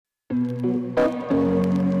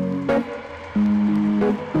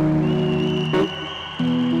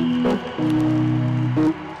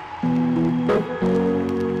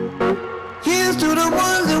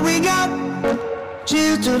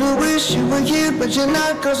here, but you're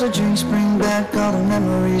not. Cause the drinks bring back all the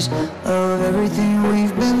memories of everything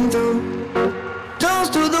we've been through.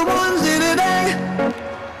 Toast to the ones here today.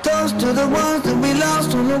 Toast to the ones that we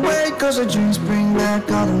lost on the way. Cause the drinks bring back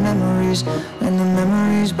all the memories, and the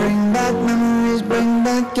memories bring back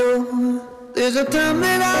you. There's a time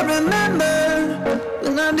that I remember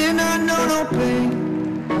when I did not know no pain,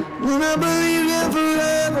 when I believed in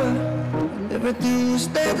forever and everything would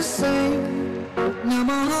stay the same. Now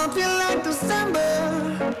my heart feel like December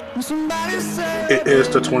when somebody said it is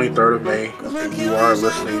the 23rd of May, and you are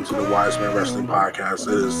listening to the Wise Man Wrestling Podcast.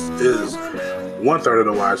 It is 1/3 of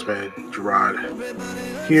the Wise Man, Gerard,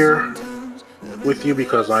 here with you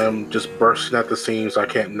because I am just bursting at the seams. I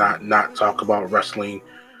can't not talk about wrestling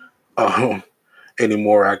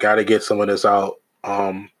anymore. I got to get some of this out.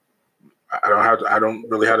 I don't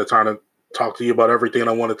really have the time to talk to you about everything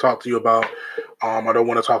I want to talk to you about. I don't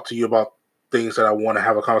want to talk to you about things that I want to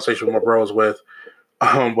have a conversation with my bros with.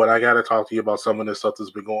 But I got to talk to you about some of the stuff that's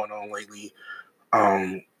been going on lately.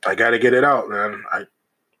 I got to get it out, man.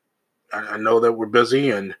 I know that we're busy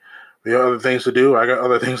and we have other things to do. I got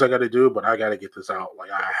other things I got to do, but I got to get this out. Like,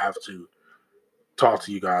 I have to talk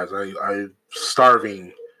to you guys. I'm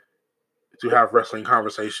starving to have wrestling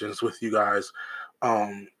conversations with you guys,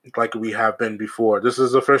 like we have been before. This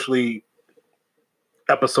is officially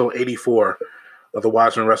episode 84 of the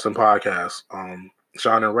Wise Man Wrestling Podcast.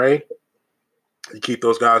 Sean and Ray, you keep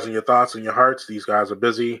those guys in your thoughts and your hearts. These guys are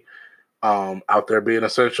busy out there being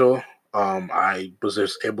essential. I was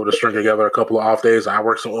just able to string together a couple of off days. I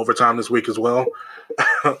worked some overtime this week as well.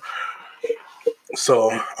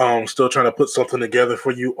 So still trying to put something together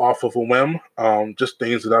for you off of a whim. Just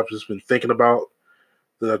things that I've just been thinking about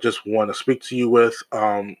that I just want to speak to you with.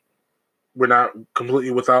 We're not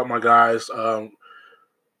completely without my guys.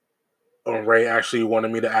 Ray actually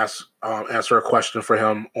wanted me to answer a question for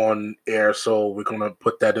him on air, so we're going to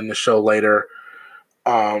put that in the show later.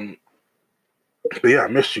 But yeah, I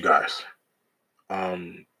missed you guys.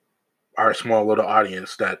 Our small little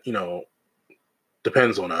audience that,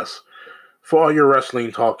 depends on us for all your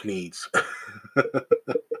wrestling talk needs.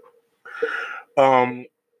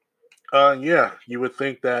 Yeah, you would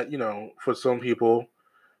think that, for some people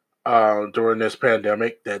during this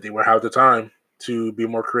pandemic that they would have the time to be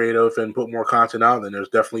more creative and put more content out. And there's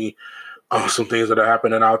definitely some things that are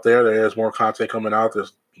happening out there. There's more content coming out.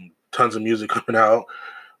 There's tons of music coming out.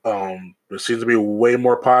 There seems to be way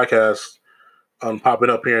more podcasts popping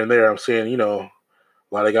up here and there. I'm seeing, a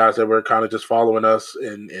lot of guys that were kind of just following us,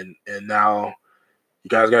 and now you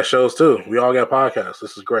guys got shows too. We all got podcasts.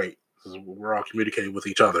 This is great. We're all communicating with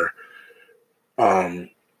each other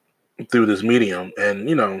through this medium, and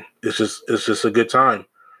it's just a good time,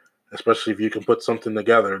 especially if you can put something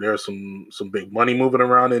together. There's some big money moving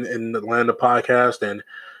around in the land of podcast, and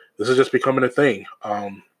this is just becoming a thing.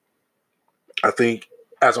 I think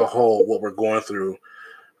as a whole, what we're going through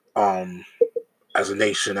as a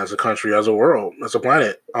nation, as a country, as a world, as a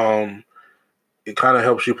planet, it kind of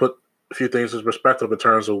helps you put a few things in perspective in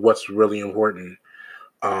terms of what's really important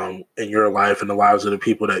in your life and the lives of the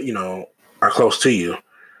people that, are close to you.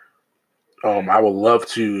 I would love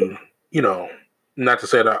to, not to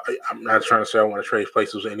say that I'm not trying to say I want to trade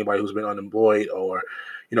places with anybody who's been unemployed or,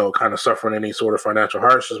 kind of suffering any sort of financial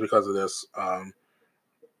hardships because of this.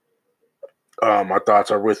 My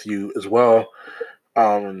thoughts are with you as well.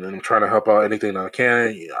 And I'm trying to help out anything that I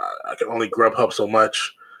can. I can only Grubhub so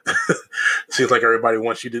much. Seems like everybody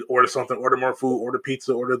wants you to order something, order more food, order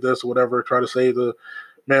pizza, order this, whatever. Try to save the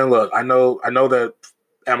man. Look, I know that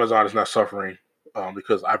Amazon is not suffering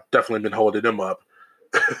because I've definitely been holding them up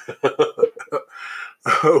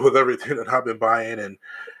with everything that I've been buying. And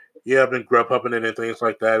yeah, I've been Grubhubbing and things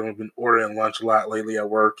like that. And we've been ordering lunch a lot lately at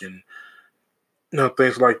work and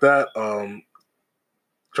things like that.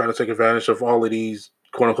 Trying to take advantage of all of these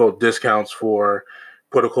quote unquote discounts for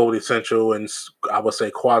quote unquote essential and I would say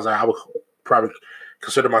quasi. I would probably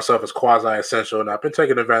consider myself as quasi essential, and I've been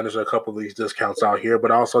taking advantage of a couple of these discounts out here.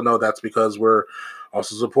 But I also know that's because we're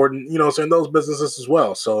also supporting, saying those businesses as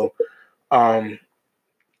well. So,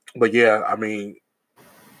 but yeah, I mean,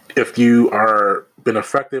 if you are been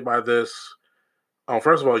affected by this,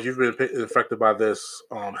 first of all, you've been affected by this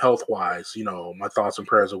health-wise. My thoughts and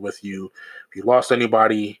prayers are with you. If you lost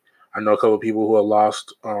anybody, I know a couple of people who have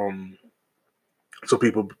lost some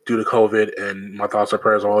people due to COVID, and my thoughts and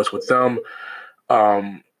prayers are always with them.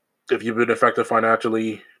 If you've been affected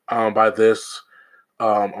financially by this,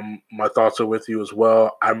 my thoughts are with you as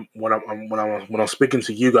well. When I'm speaking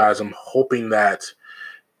to you guys, I'm hoping that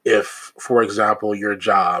if, for example, your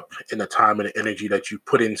job and the time and the energy that you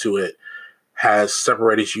put into it has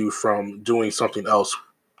separated you from doing something else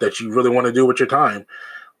that you really want to do with your time.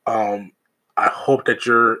 I hope that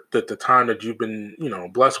the time that you've been,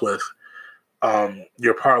 blessed with,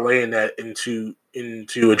 you're parlaying that into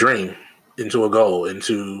a dream, into a goal,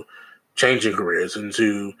 into changing careers,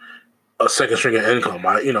 into a second string of income.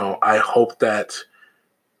 I hope that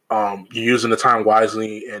you're using the time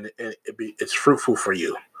wisely and it's fruitful for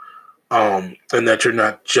you, and that you're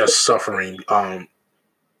not just suffering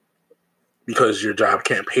because your job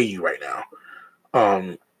can't pay you right now.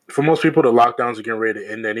 For most people, the lockdowns are getting ready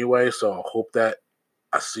to end anyway, so I hope that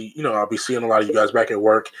I'll be seeing a lot of you guys back at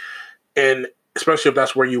work, and especially if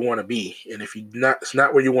that's where you want to be. And if it's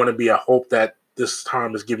not where you want to be, I hope that this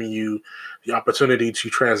time is giving you the opportunity to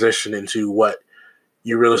transition into what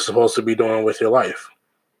you're really supposed to be doing with your life.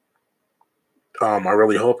 I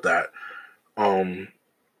really hope that.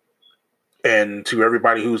 And to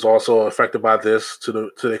everybody who's also affected by this, to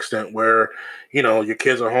the extent where, your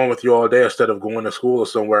kids are home with you all day instead of going to school or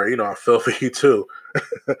somewhere, I feel for you too.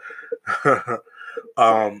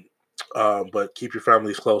 But keep your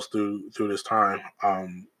families close through this time,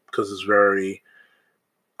 because it's very,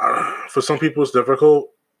 for some people it's difficult.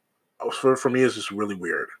 For me, it's just really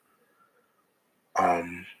weird.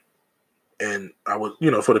 And I would,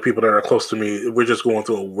 for the people that are close to me, we're just going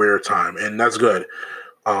through a weird time, and that's good.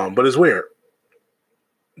 But it's weird.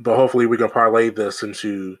 But hopefully we can parlay this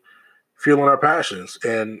into fueling our passions.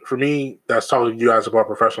 And for me, that's talking to you guys about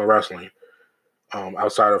professional wrestling,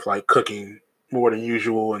 outside of like cooking more than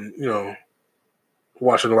usual and,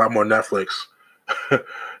 watching a lot more Netflix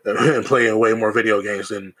and playing way more video games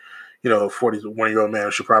than, 41-year-old man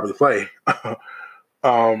should probably play.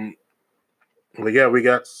 But yeah, we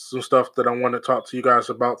got some stuff that I want to talk to you guys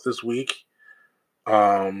about this week.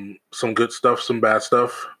 Some good stuff, some bad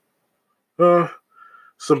stuff.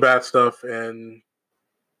 Some bad stuff and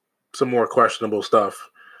some more questionable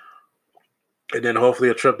stuff. And then hopefully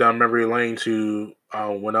a trip down memory lane to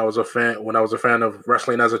when I was a fan of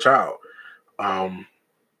wrestling as a child. So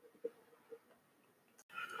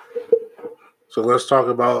let's talk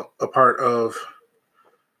about a part of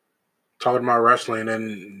talking about wrestling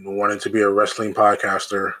and wanting to be a wrestling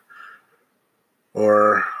podcaster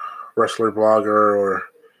or wrestler blogger or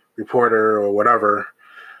reporter or whatever.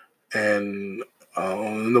 And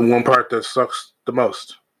the one part that sucks the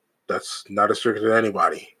most, that's not a secret to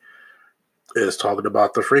anybody, is talking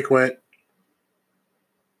about the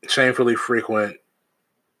shamefully frequent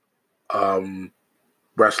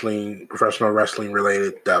professional wrestling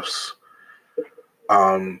related deaths.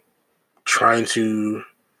 Trying to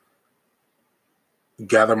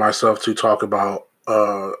gather myself to talk about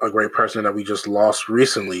a great person that we just lost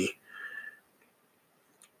recently.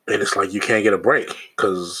 And it's like you can't get a break,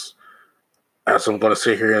 because as I'm going to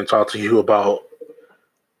sit here and talk to you about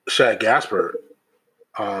Shad Gaspard,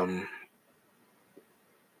 I'm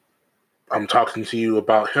talking to you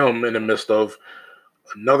about him in the midst of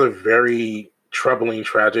another very troubling,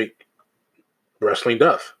 tragic wrestling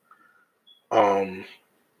death.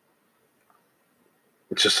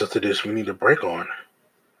 It's just something this we need to break on.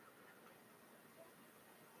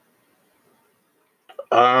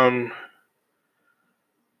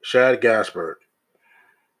 Shad Gaspard.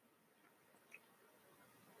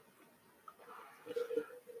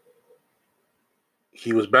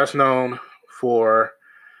 He was best known for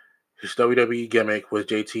his WWE gimmick with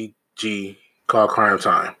JTG called Crime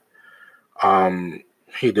Time.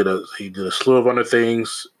 He did a slew of other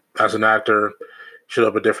things as an actor. Showed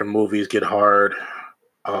up in different movies, Get Hard,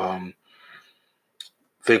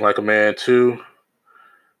 Think Like a Man 2.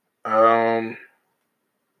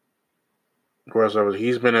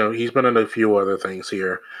 He's been in a few other things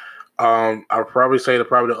here. I'll probably say the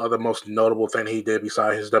other most notable thing he did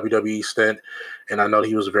besides his WWE stint, and I know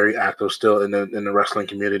he was very active still in the wrestling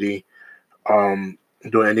community, doing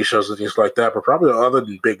indie shows and things like that. But probably the other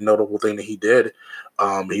big notable thing that he did,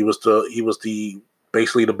 he was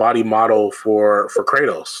basically the body model for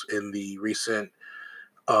Kratos in the recent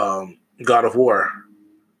God of War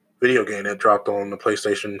video game that dropped on the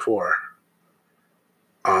PlayStation 4.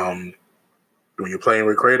 When you're playing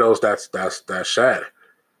with Kratos, that's Shad.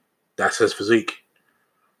 That's his physique.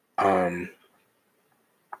 So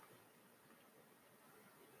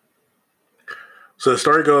the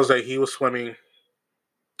story goes that he was swimming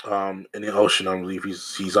in the ocean. I believe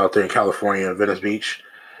he's out there in California, in Venice Beach,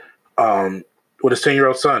 with his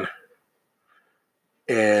 10-year-old son.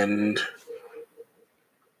 And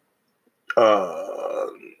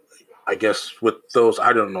I guess with those,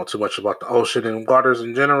 I don't know too much about the ocean and waters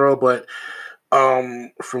in general, but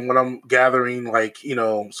from what I'm gathering,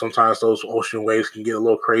 sometimes those ocean waves can get a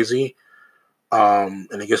little crazy, and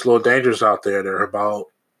it gets a little dangerous out there. They're about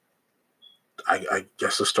I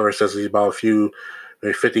guess the story says he's about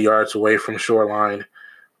maybe 50 yards away from shoreline,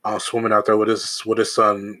 swimming out there with his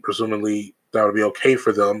son. Presumably that would be okay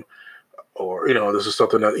for them, or this is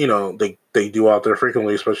something that they do out there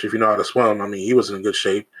frequently, especially if you know how to swim. I mean, he was in good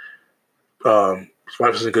shape. His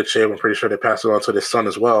wife was in good shape. I'm pretty sure they passed it on to his son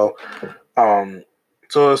as well.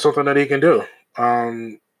 So it's something that he can do.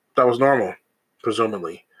 That was normal,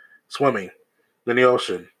 presumably, swimming in the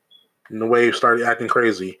ocean. And the waves started acting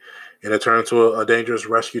crazy, and it turned into a dangerous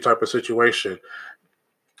rescue type of situation.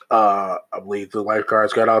 I believe the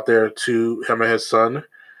lifeguards got out there to him and his son,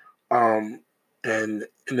 and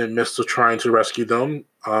in the midst of trying to rescue them,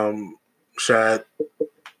 Shad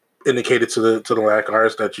indicated to the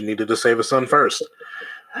lifeguards that you needed to save his son first,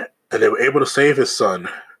 and they were able to save his son.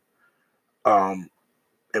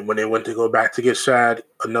 And when they went to go back to get Shad,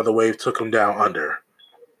 another wave took him down under.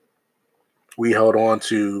 We held on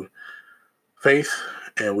to faith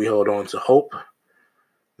and we held on to hope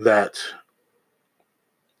that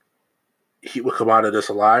he would come out of this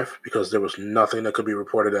alive, because there was nothing that could be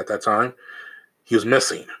reported at that time. He was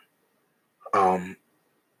missing.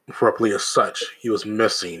 Abruptly as such, he was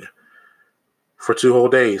missing for 2 whole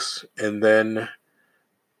days, and then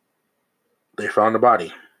they found the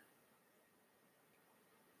body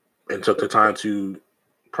and took the time to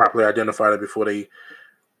properly identify it before they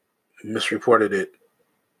misreported it.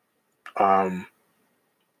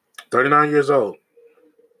 39 years old,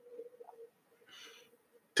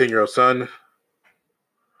 10-year-old son,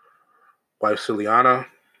 wife Ciliana.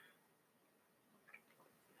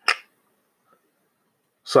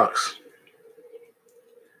 Sucks.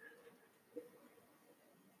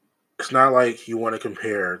 It's not like you want to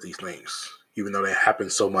compare these things, even though they happen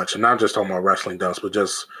so much. And not just talking about wrestling does, but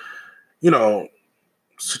just,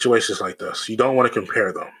 situations like this. You don't want to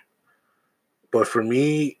compare them. But for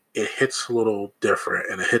me, it hits a little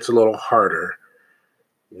different and it hits a little harder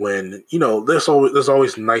when, there's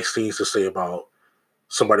always nice things to say about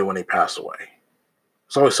somebody when they pass away.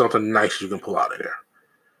 It's always something nice you can pull out of there.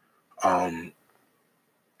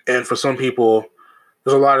 And for some people,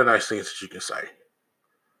 there's a lot of nice things that you can say.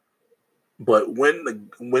 But when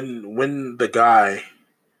the guy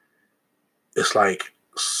is like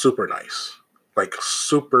super nice, like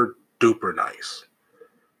super duper nice,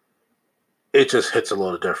 it just hits a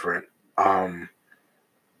little different.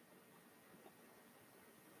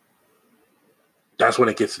 That's when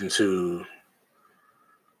it gets into,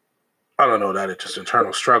 I don't know, that it's just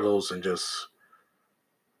internal struggles and just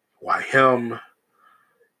why him,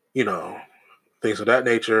 things of that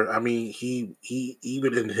nature. I mean, he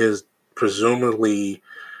even in his presumably,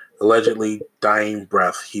 allegedly dying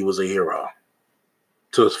breath, he was a hero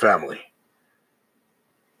to his family.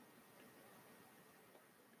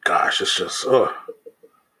 Gosh, it's just,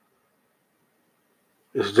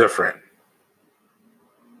 it's different.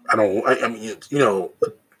 I mean, the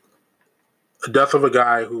death of a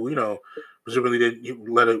guy who, presumably did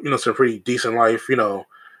led a, some pretty decent life,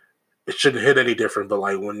 it shouldn't hit any different. But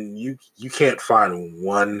like when you can't find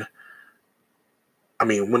one, I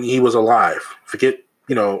mean, when he was alive, forget,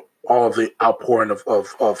 all of the outpouring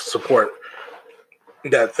of support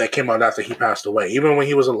that came out after he passed away. Even when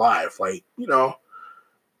he was alive, like,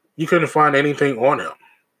 you couldn't find anything on him.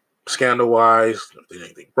 Scandal-wise, did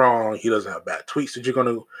anything wrong. He doesn't have bad tweets that you're going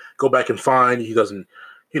to go back and find. He doesn't,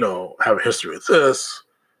 have a history with this.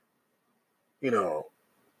 Can't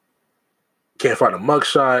find a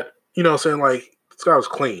mugshot. Saying, like, this guy was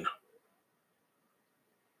clean.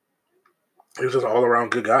 He was just an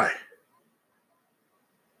all-around good guy.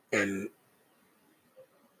 And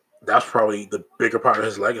that's probably the bigger part of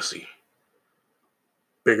his legacy.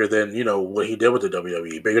 Bigger than, what he did with the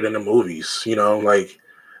WWE. Bigger than the movies, like,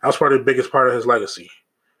 that was probably the biggest part of his legacy.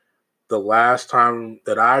 The last time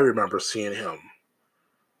that I remember seeing him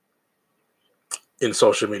in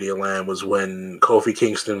social media land was when Kofi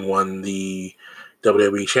Kingston won the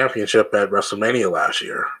WWE Championship at WrestleMania last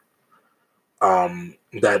year.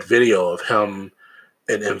 That video of him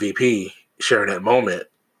and MVP sharing that moment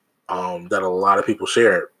that a lot of people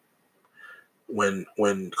shared when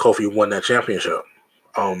Kofi won that championship.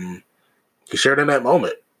 He shared in that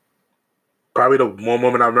moment. Probably the one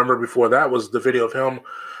moment I remember before that was the video of him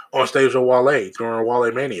on stage with Wale during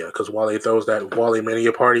Wale Mania, because Wale throws that Wale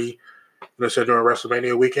Mania party, said during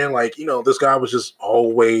WrestleMania weekend. Like, this guy was just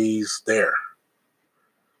always there.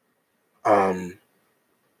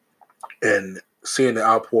 And seeing the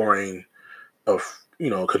outpouring of,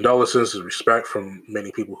 condolences and respect from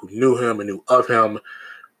many people who knew him and knew of him,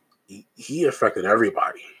 he affected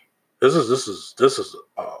everybody. This is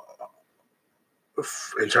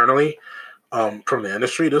internally, from the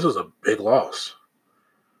industry, this is a big loss.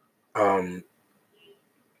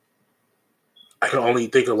 I can only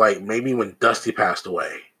think of like maybe when Dusty passed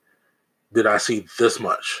away, did I see this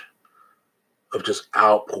much of just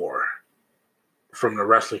outpour from the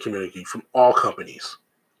wrestling community, from all companies.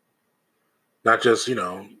 Not just,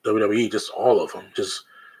 WWE, just all of them. Just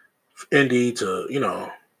indie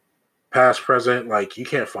to, past, present, like you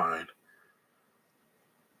can't find.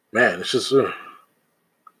 Man, it's just,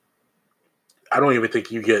 I don't even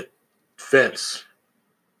think you get Vince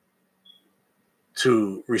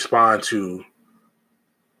to respond to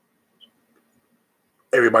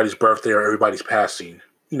everybody's birthday or everybody's passing.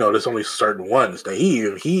 There's only certain ones that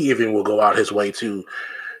he even will go out his way to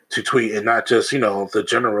tweet, and not just, the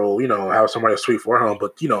general, have somebody tweet for him,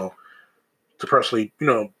 but, to personally,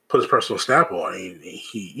 put his personal stamp on.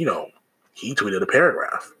 He tweeted a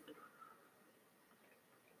paragraph.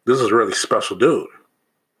 This is a really special dude.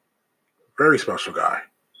 Very special guy.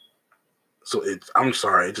 So I'm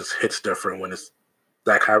sorry, it just hits different when it's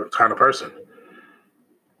that kind of person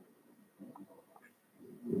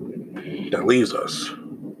that leaves us.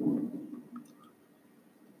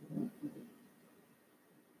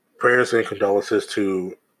 Prayers and condolences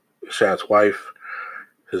to Shad's wife,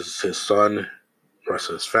 his son, the rest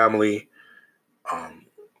of his family,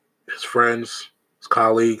 his friends, his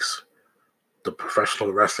colleagues, the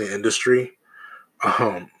professional wrestling industry,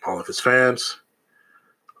 all of his fans.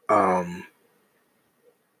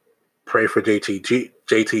 Pray for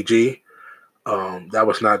JTG. That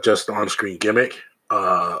was not just an on-screen gimmick.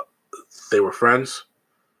 They were friends.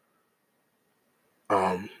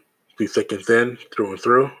 Through thick and thin, through and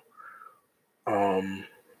through.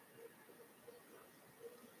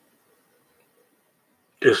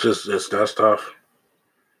 That's tough.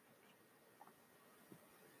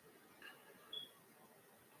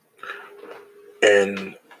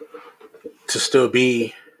 And to still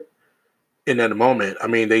be in that moment, I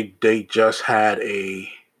mean, they just had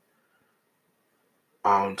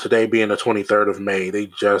today being the 23rd of May, they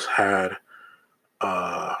just had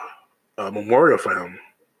a memorial for him.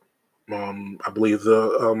 I believe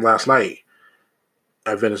last night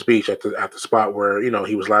at Venice Beach at the spot where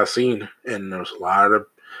he was last seen, and there was a lot of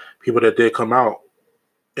people that did come out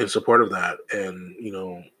in support of that, and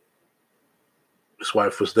his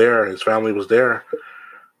wife was there, his family was there.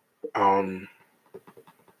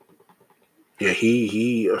 Yeah,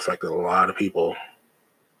 he affected a lot of people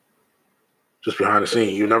just behind the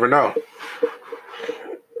scene. You never know.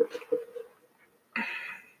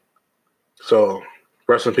 So,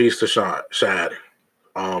 rest in peace to Shad.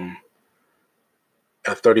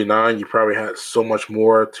 At 39, you probably had so much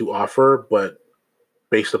more to offer, but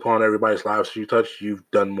based upon everybody's lives you touched, you've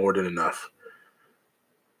done more than enough.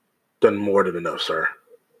 Done more than enough, sir.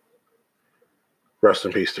 Rest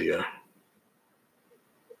in peace to you.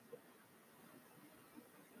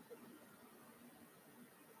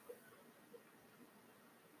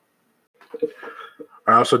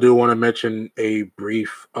 I also do want to mention a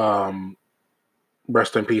brief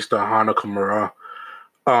rest in peace to Hana Kimura,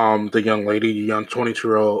 the young lady, the young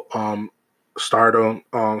 22-year-old stardom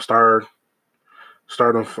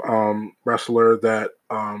wrestler that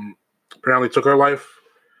apparently took her life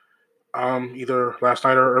either last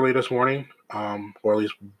night or early this morning, or at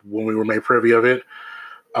least when we were made privy of it.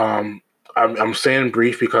 I'm saying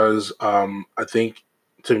brief because I think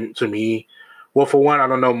to me, well, for one, I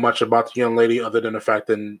don't know much about the young lady other than the fact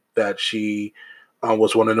that she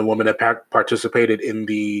was one of the women that participated in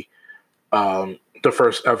the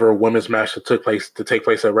first ever women's match that took place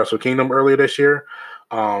at Wrestle Kingdom earlier this year.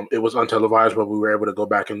 It was untelevised, but we were able to go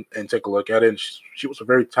back and take a look at it. And she was a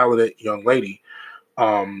very talented young lady.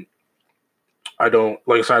 I don't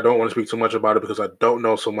want to speak too much about it because I don't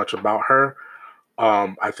know so much about her.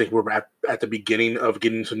 I think we're at the beginning of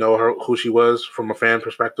getting to know her, who she was from a fan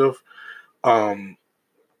perspective. But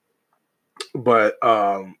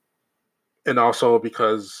and also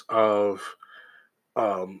because of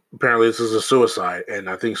apparently this is a suicide, and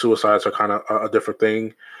I think suicides are kind of a different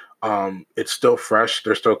thing. It's still fresh.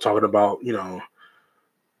 They're still talking about the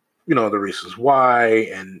reasons why,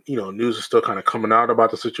 and news is still kind of coming out about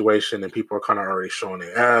the situation, and people are kind of already showing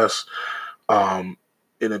their ass. In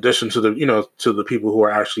addition to the people who are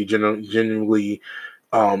actually genuinely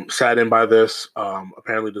saddened by this.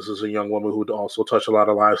 Apparently, this is a young woman who also touched a lot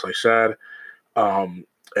of lives, like Shad, and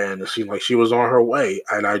it seemed like she was on her way.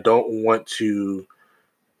 And I don't want to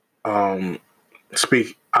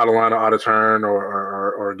speak out of line or out of turn,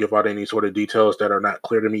 or give out any sort of details that are not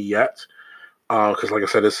clear to me yet, because, like I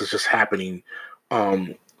said, this is just happening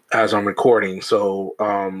as I'm recording. So,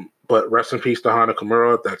 but rest in peace to Hana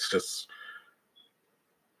Kimura. That's just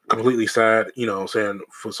completely sad, saying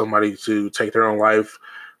for somebody to take their own life.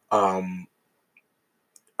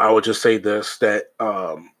 I would just say this, that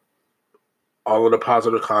all of the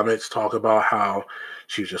positive comments talk about how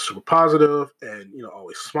she was just super positive and,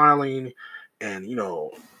 always smiling and,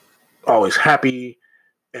 always happy.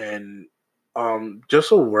 And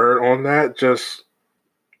just a word on that, just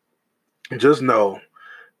know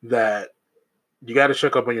that you got to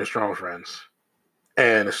check up on your strong friends,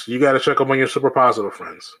 and you got to check up on your super positive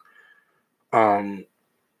friends. And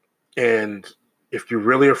if you're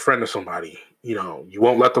really a friend of somebody, you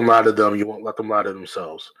won't let them lie to them. You won't let them lie to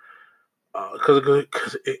themselves.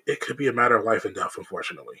 Because it could be a matter of life and death,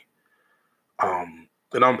 unfortunately. And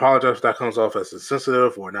I apologize if that comes off as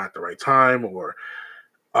insensitive or not the right time, or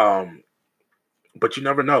but you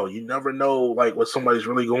never know. You never know, like, what somebody's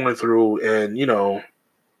really going through, and in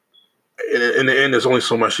the end, there's only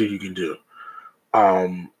so much that you can do.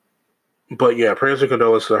 But yeah, prayers and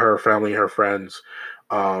condolences to her family, her friends,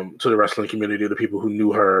 to the wrestling community, the people who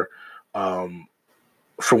knew her. From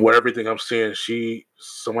what everything I'm seeing, she's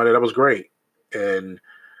somebody that was great, and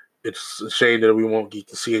it's a shame that we won't get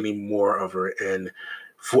to see any more of her. And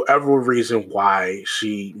for whatever reason why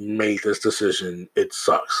she made this decision, it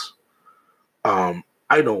sucks. I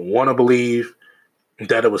don't want to believe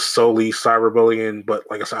that it was solely cyberbullying, but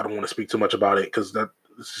like I said, I don't want to speak too much about it because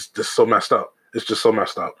it's just so messed up. It's just so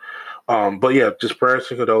messed up. But yeah, just prayers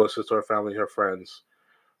and condolences to her family, her friends,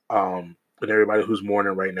 and everybody who's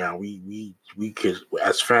mourning right now. We could,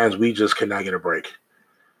 as fans, we just cannot get a break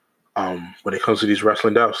when it comes to these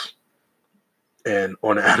wrestling deaths. And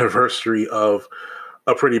on the anniversary of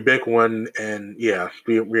a pretty big one, and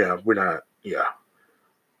we're not.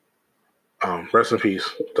 Rest in peace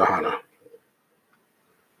to Hana.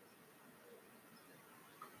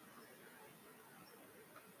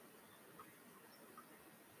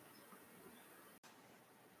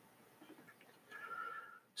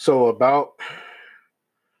 So about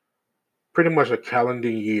pretty much a calendar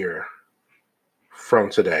year from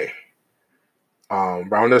today,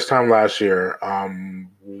 around this time last year,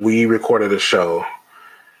 we recorded a show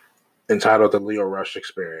entitled The Lio Rush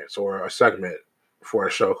Experience, or a segment for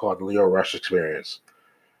a show called The Lio Rush Experience.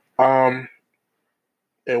 And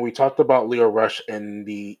we talked about Lio Rush and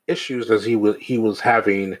the issues that he was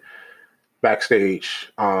having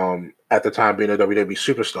backstage, at the time being a WWE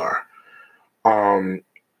superstar.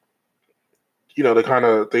 The kind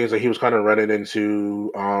of things that he was kind of running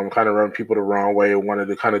into, kind of running people the wrong way, wanted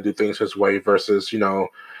to kind of do things his way versus, the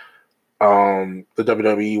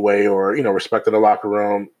WWE way, or, respecting the locker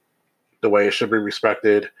room the way it should be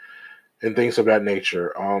respected, and things of that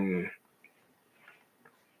nature.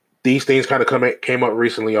 These things kind of came up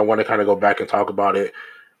recently. I want to kind of go back and talk about it.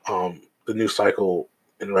 The news cycle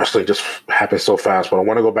in wrestling just happened so fast, but I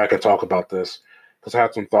want to go back and talk about this because I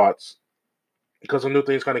had some thoughts, because some new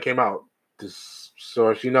things kind of came out. So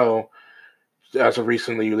as you know, as of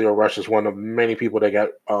recently, Lio Rush is one of many people that got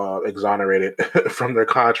exonerated from their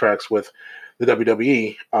contracts with the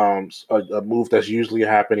WWE. A move that's usually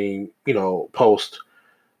happening, post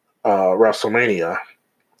WrestleMania,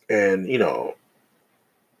 and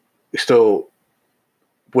we still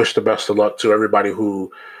wish the best of luck to everybody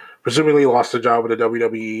who presumably lost their job with the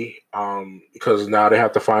WWE, because now they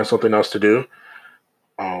have to find something else to do.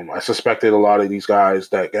 I suspected a lot of these guys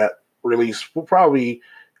that got released will probably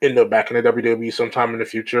end up back in the WWE sometime in the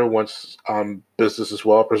future once business is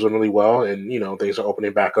presumably well, and things are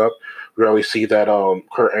opening back up. We already see that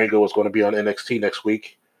Kurt Angle is going to be on NXT next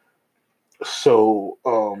week, so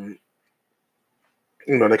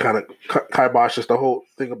they kind of kiboshes the whole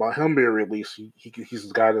thing about him being released. He's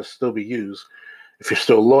a guy that still be used if you're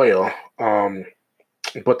still loyal.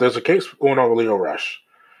 But there's a case going on with Lio Rush,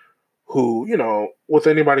 who, with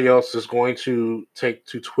anybody else, is going to take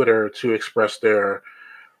to Twitter to express their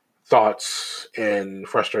thoughts and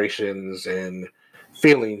frustrations and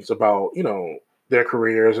feelings about, their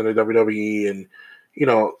careers in the WWE and,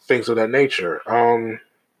 things of that nature.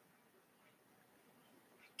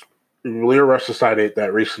 Lio Rush decided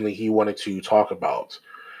that recently he wanted to talk about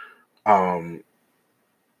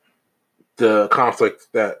the conflict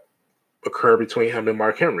that occurred between him and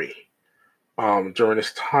Mark Henry during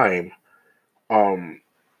this time, in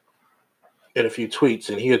a few tweets,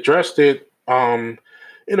 and he addressed it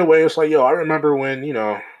in a way. It's like, I remember when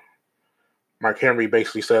Mark Henry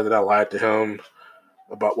basically said that I lied to him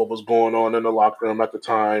about what was going on in the locker room at the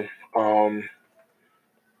time,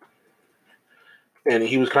 and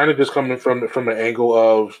he was kind of just coming from an angle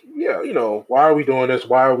of, why are we doing this?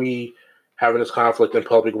 Why are we having this conflict in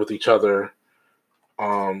public with each other,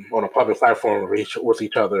 on a public platform with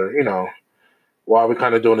each other? Why are we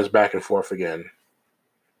kind of doing this back and forth again?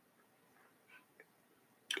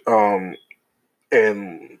 And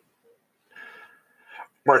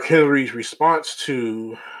Mark Henry's response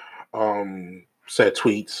to said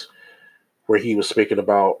tweets where he was speaking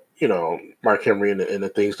about, Mark Henry and the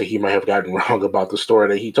things that he might have gotten wrong about the story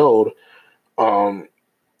that he told. Mark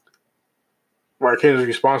Henry's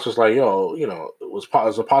response was like, yo, it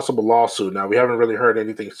was a possible lawsuit. Now, we haven't really heard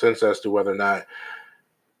anything since as to whether or not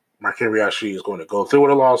Mark Henry actually is going to go through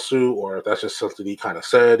with a lawsuit, or if that's just something he kind of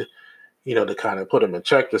said, to kind of put him in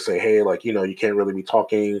check to say, hey, like, you can't really be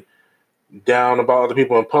talking down about other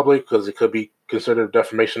people in public because it could be considered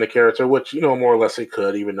defamation of character, which, more or less it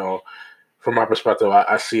could, even though from my perspective,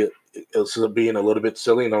 I see it as being a little bit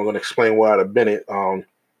silly, and I'm going to explain why in a minute.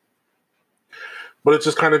 But it's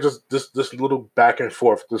just kind of just this little back and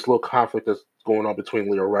forth, this little conflict that's going on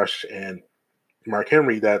between Lio Rush and Mark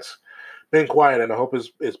Henry that's been quiet, and I hope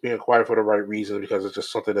it's being quiet for the right reason, because it's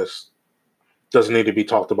just something that doesn't need to be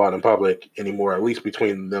talked about in public anymore, at least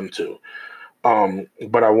between them two.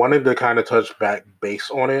 But I wanted to kind of touch back base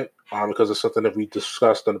on it because it's something that we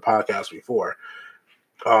discussed on the podcast before.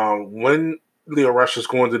 When Lio Rush is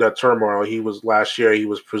going through that turmoil, last year he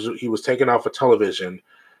was taken off of television.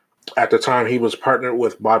 At the time, he was partnered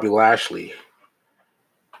with Bobby Lashley.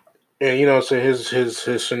 And, so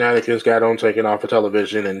his shenanigans got on taken off of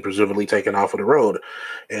television and presumably taken off of the road.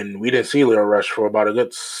 And we didn't see Lio Rush for about a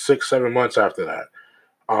good 6-7 months after that.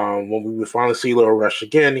 When we would finally see Lio Rush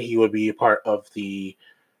again, he would be a part of the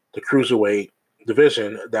Cruiserweight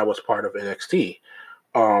division that was part of NXT.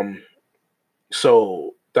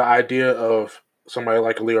 So the idea of somebody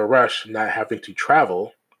like Lio Rush not having to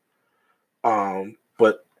travel,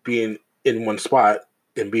 but being in one spot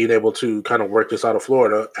and being able to kind of work this out of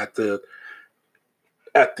Florida at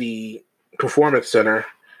the Performance Center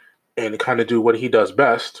and kind of do what he does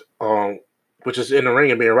best, which is in the ring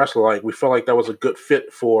and being a wrestler. Like, we felt like that was a good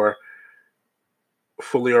fit for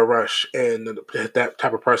Lio Rush and that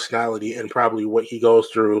type of personality and probably what he goes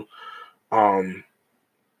through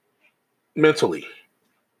mentally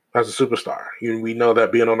as a superstar. We know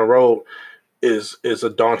that being on the road is a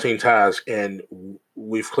daunting task, and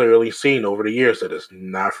we've clearly seen over the years that it's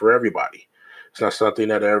not for everybody. It's not something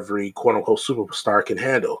that every quote-unquote superstar can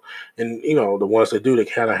handle. And, the ones that do, they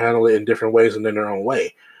kind of handle it in different ways and in their own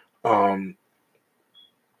way.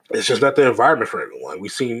 It's just not the environment for everyone.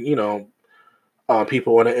 We've seen,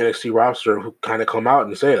 people on the NXT roster who kind of come out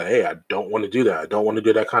and say that, hey, I don't want to do that. I don't want to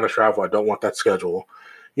do that kind of travel. I don't want that schedule.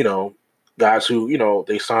 Guys who,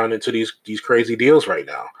 they sign into these crazy deals right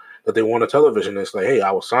now that they want a television. It's like, hey,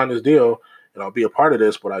 I will sign this deal and I'll be a part of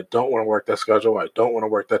this, but I don't want to work that schedule. I don't want to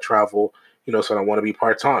work that travel, so I want to be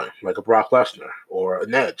part-time, like a Brock Lesnar or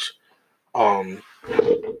an Edge.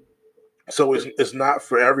 So it's not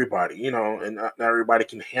for everybody, and not everybody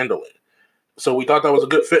can handle it. So we thought that was a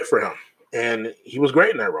good fit for him, and he was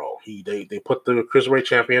great in that role. They put the Cruiserweight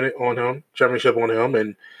championship on him,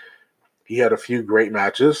 and he had a few great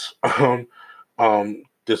matches.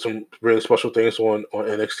 Did some really special things on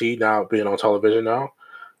NXT now, being on television now.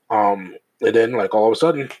 And then, like, all of a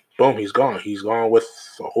sudden, boom, he's gone. He's gone with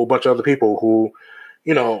a whole bunch of other people who,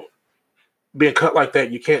 being cut like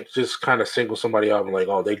that, you can't just kind of single somebody out and like,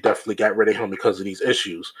 oh, they definitely got rid of him because of these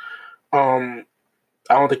issues. I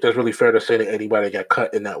don't think that's really fair to say that anybody got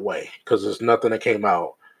cut in that way, because there's nothing that came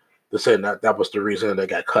out that said that was the reason they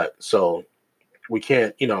got cut. So we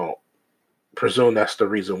can't, presume that's the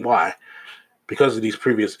reason why, because of these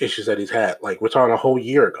previous issues that he's had. Like, we're talking a whole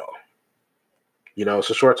year ago.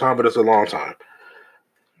 It's a short time, but it's a long time.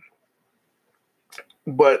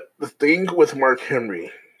 But the thing with Mark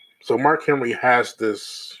Henry, so Mark Henry has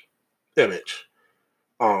this image.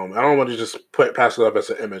 I don't want to just pass it up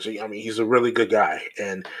as an image. I mean, he's a really good guy,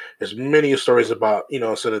 and there's many stories about,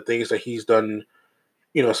 some of the things that he's done,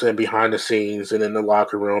 saying behind the scenes and in the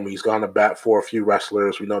locker room. He's gone to bat for a few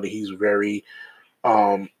wrestlers. We know that he's very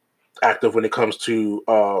active when it comes to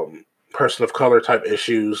person of color type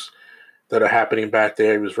issues that are happening back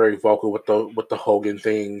there. He was very vocal with the Hogan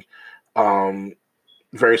thing,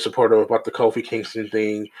 very supportive about the Kofi Kingston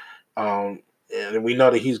thing. And we know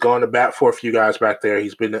that he's gone to bat for a few guys back there.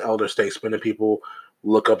 He's been the elder statesman, and people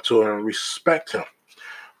look up to him and respect him.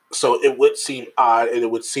 So it would seem odd, and it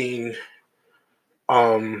would seem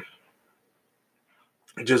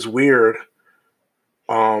just weird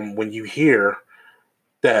when you hear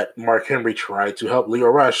that Mark Henry tried to help Lio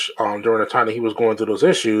Rush during the time that he was going through those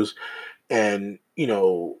issues, and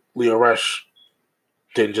Lio Rush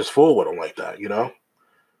didn't just fool with him like that,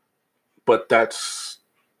 But that's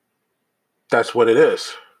what it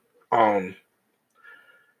is.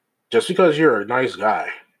 Just because you're a nice guy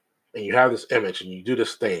and you have this image and you do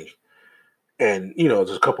this thing, and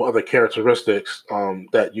there's a couple other characteristics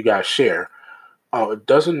that you guys share, It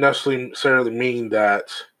doesn't necessarily mean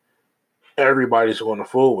that everybody's going to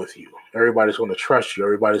fool with you. Everybody's going to trust you.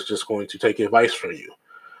 Everybody's just going to take advice from you.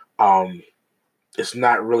 Um, it's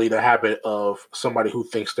not really the habit of somebody who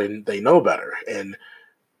thinks they know better. And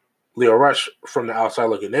Lio Rush, from the outside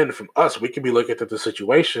looking in, from us, we could be looking at the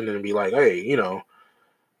situation and be like, hey,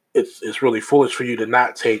 it's really foolish for you to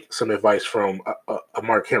not take some advice from a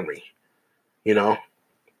Mark Henry, you know?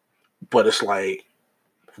 But it's like,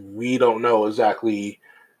 we don't know exactly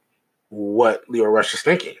what Lio Rush is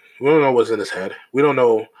thinking. We don't know what's in his head. We don't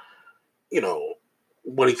know,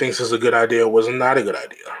 what he thinks is a good idea was not a good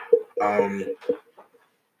idea.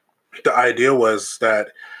 The idea was that,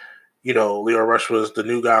 Lio Rush was the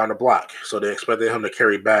new guy on the block. So they expected him to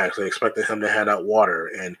carry bags. They expected him to hand out water.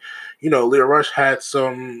 And, Lio Rush had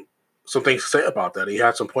some things to say about that. He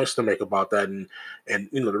had some points to make about that. And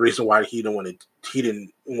the reason why he didn't want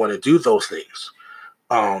to do those things.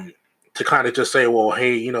 To kind of just say, well,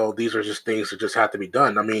 hey, these are just things that just have to be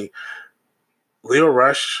done. I mean, Lio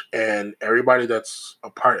Rush and everybody that's a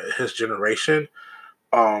part of his generation,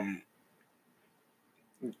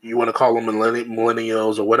 you want to call them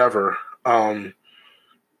millennials or whatever,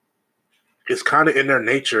 it's kind of in their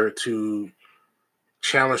nature to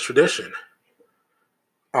challenge tradition,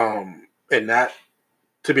 and not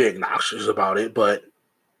to be obnoxious about it, but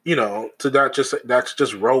to that's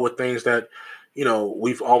just roll with things that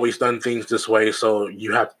we've always done things this way, so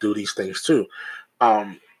you have to do these things too.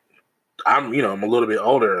 I'm a little bit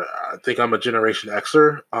older. I think I'm a Generation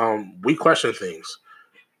Xer. We question things,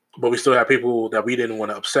 but we still have people that we didn't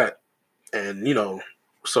want to upset, and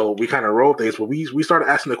so we kind of roll things. But we started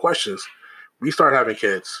asking the questions. We started having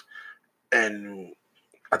kids, and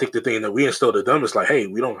I think the thing that we instilled in them is like, hey,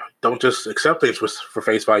 we don't just accept things for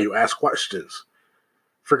face value. Ask questions,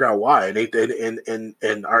 figure out why.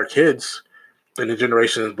 And our kids and the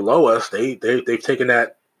generations below us, they've taken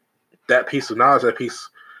that piece of knowledge, that piece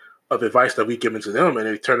of advice that we've given to them, and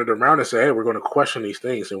they turn it around and say, hey, we're going to question these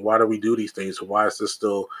things, and why do we do these things, and why is this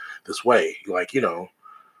still this way? Like,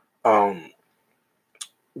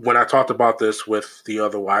 when I talked about this with the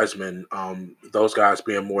other Wisemen, those guys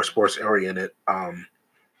being more sports oriented, I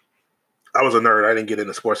was a nerd. I didn't get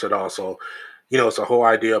into sports at all. So, it's a whole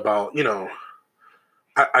idea about,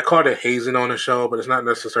 I called it hazing on the show, but it's not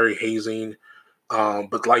necessarily hazing.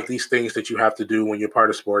 But like these things that you have to do when you're part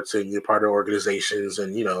of sports and you're part of organizations,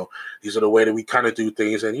 and these are the way that we kind of do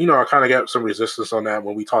things. And I kind of got some resistance on that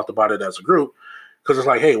when we talked about it as a group, because it's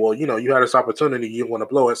like, hey, well, you had this opportunity, you want to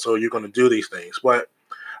blow it, so you're going to do these things. But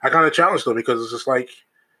I kind of challenged them, because it's just like,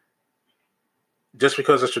 just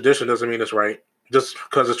because it's tradition doesn't mean it's right. Just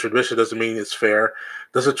because it's tradition doesn't mean it's fair.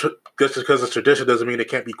 Just because it's tradition doesn't mean it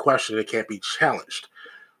can't be questioned, it can't be challenged.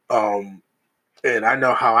 And I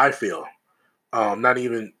know how I feel. Not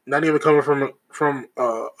even coming from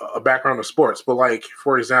a background of sports, but like,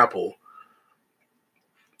 for example,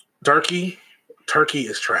 turkey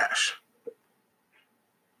is trash.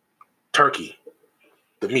 Turkey,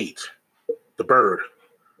 the meat, the bird,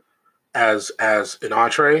 as an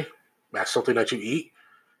entree, as something that you eat,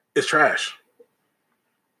 is trash.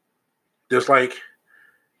 There's like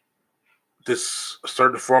this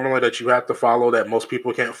certain formula that you have to follow that most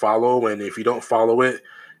people can't follow, and if you don't follow it,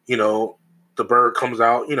 the bird comes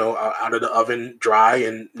out, out of the oven dry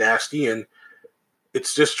and nasty, and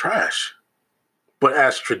it's just trash. But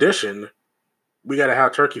as tradition, we got to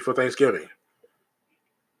have turkey for Thanksgiving.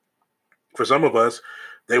 For some of us,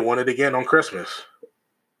 they want it again on Christmas.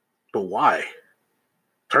 But why?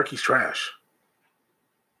 Turkey's trash.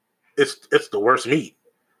 It's the worst meat.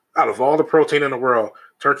 Out of all the protein in the world,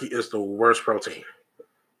 turkey is the worst protein.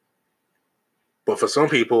 But for some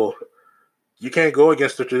people, you can't go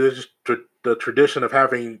against the tradition of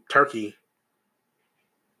having turkey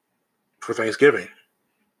for Thanksgiving,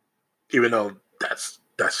 even though that's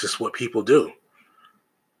just what people do.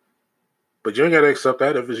 But you ain't got to accept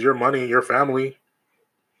that. If it's your money and your family,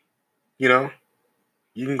 you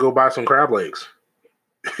can go buy some crab legs.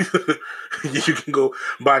 You can go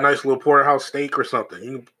buy a nice little porterhouse steak or something.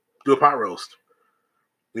 You can do a pot roast.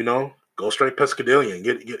 Go straight pescadillion.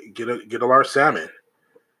 Get a large salmon.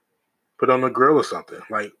 Put it on the grill or something.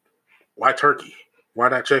 Like, why turkey? Why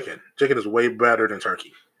not chicken? Chicken is way better than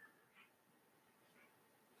turkey.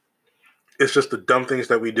 It's just the dumb things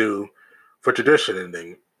that we do for tradition, and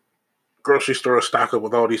then grocery store stock up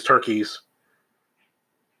with all these turkeys.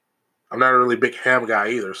 I'm not a really big ham guy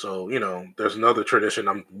either, so there's another tradition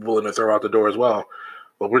I'm willing to throw out the door as well.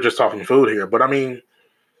 But we're just talking food here. But I mean,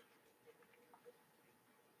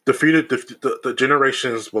 the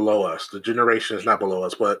generations below us, the generations not below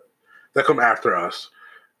us, but that come after us,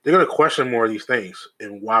 they're going to question more of these things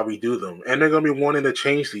and why we do them. And they're going to be wanting to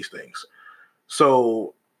change these things.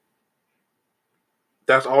 So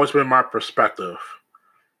that's always been my perspective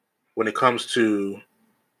when it comes to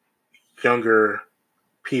younger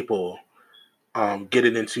people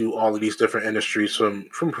getting into all of these different industries, from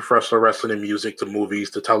professional wrestling and music to movies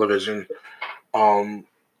to television. Because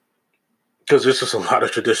there's just a lot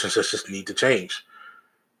of traditions that just need to change.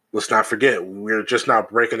 Let's not forget, we're just not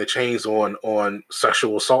breaking the chains on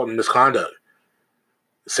sexual assault and misconduct.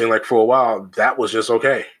 It seemed like for a while that was just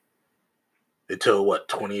okay. Until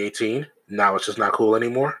 2018? Now it's just not cool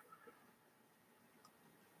anymore.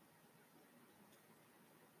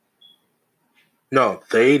 No,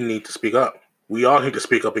 they need to speak up. We all need to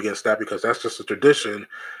speak up against that, because that's just a tradition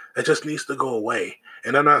that just needs to go away.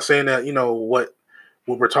 And I'm not saying that, what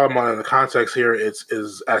we're talking about in the context here is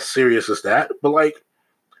as serious as that, but like,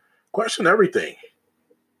 question everything.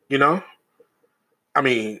 I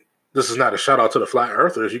mean, this is not a shout out to the flat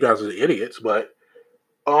earthers. You guys are the idiots, but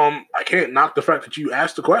I can't knock the fact that you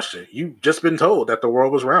asked the question. You've just been told that the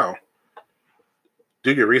world was round.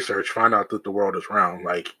 Do your research. Find out that the world is round.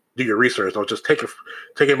 Like, do your research. Don't just take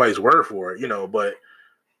anybody's word for it, but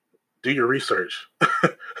do your research.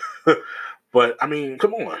 But, I mean,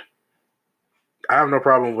 come on. I have no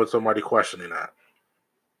problem with somebody questioning that.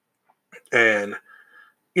 And,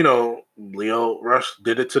 Lio Rush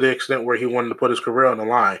did it to the extent where he wanted to put his career on the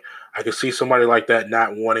line. I could see somebody like that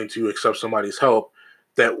not wanting to accept somebody's help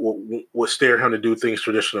that would steer him to do things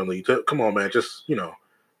traditionally. Come on, man. Just,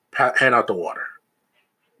 hand out the water.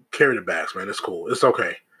 Carry the bags, man. It's cool. It's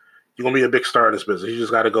okay. You're going to be a big star in this business. You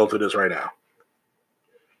just got to go through this right now.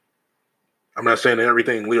 I'm not saying that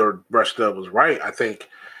everything Lio Rush did was right. I think,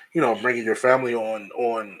 bringing your family on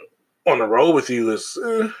the road with you is...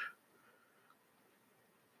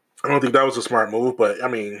 I don't think that was a smart move, but I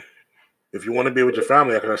mean, if you want to be with your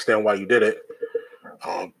family, I can understand why you did it.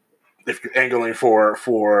 If you're angling for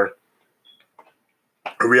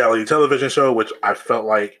a reality television show, which I felt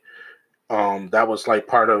like that was like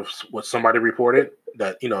part of what somebody reported,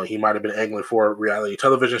 that he might have been angling for a reality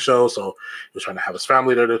television show, so he was trying to have his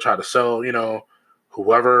family there to try to sell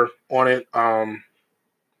whoever on it.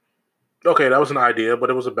 Okay, that was an idea,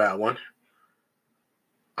 but it was a bad one.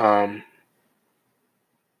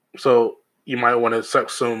 So you might want to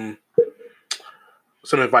accept some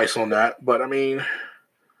advice on that. But I mean,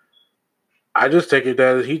 I just take it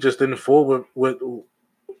that he just didn't fool with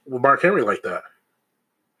Mark Henry like that.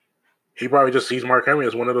 He probably just sees Mark Henry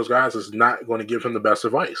as one of those guys that's not going to give him the best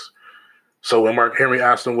advice. So when Mark Henry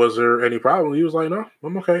asked him, was there any problem? He was like, no,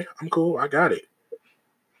 I'm okay. I'm cool. I got it.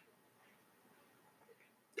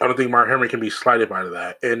 I don't think Mark Henry can be slighted by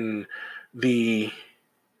that. And the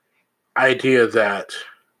idea that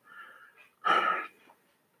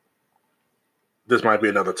this might be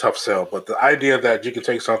another tough sell, but the idea that you can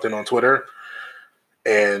take something on Twitter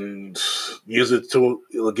and use it to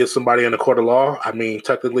get somebody in the court of law, I mean,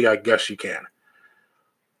 technically, I guess you can.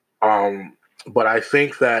 But I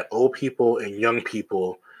think that old people and young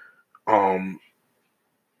people,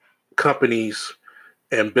 companies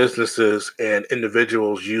and businesses and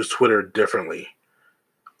individuals use Twitter differently.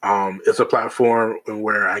 It's a platform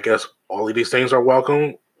where I guess all of these things are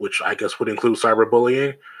welcome, which I guess would include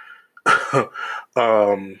cyberbullying.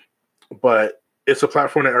 But it's a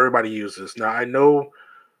platform that everybody uses. Now, I know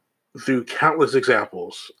through countless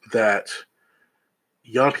examples that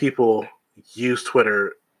young people use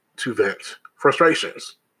Twitter to vent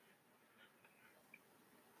frustrations.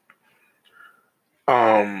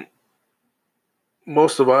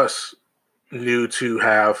 Most of us knew to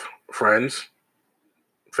have friends,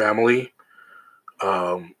 family,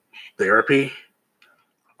 therapy,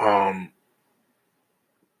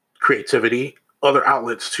 creativity, other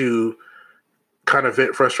outlets to kind of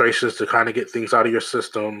vent frustrations, to kind of get things out of your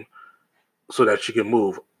system so that you can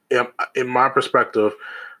move. In my perspective,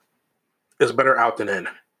 it's better out than in.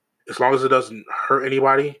 As long as it doesn't hurt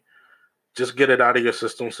anybody, just get it out of your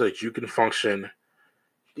system so that you can function,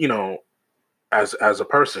 as a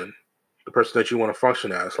person, the person that you want to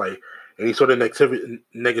function as. Like, any sort of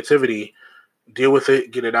negativity, deal with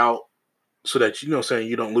it, get it out so that, you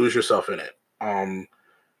don't lose yourself in it.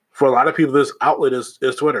 For a lot of people, this outlet is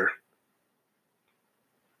Twitter.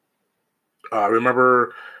 I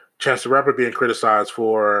remember Chance the Rapper being criticized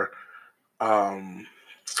for, I'm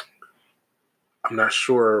not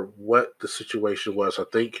sure what the situation was. I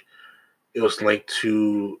think it was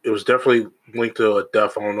definitely linked to a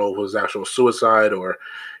death. I don't know if it was actual suicide or,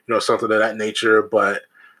 something of that nature, but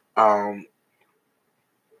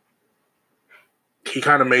he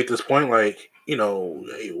kind of made this point, like, you know,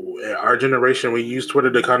 our generation, we use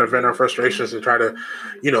Twitter to kind of vent our frustrations and try to,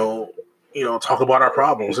 you know, talk about our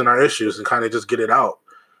problems and our issues and kind of just get it out.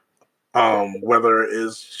 Whether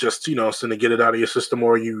it's just, you know, to get it out of your system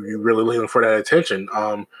or you really looking for that attention.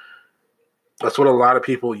 That's what a lot of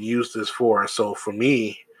people use this for. So for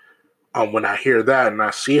me, when I hear that and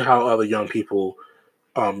I see how other young people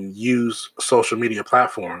use social media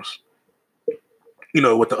platforms, you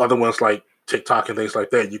know, with the other ones like TikTok and things like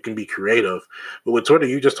that, you can be creative. But with Twitter,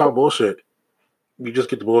 you just talk bullshit. You just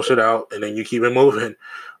get the bullshit out and then you keep it moving.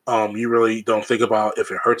 You really don't think about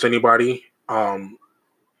if it hurts anybody.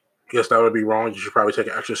 Yes, that would be wrong. You should probably take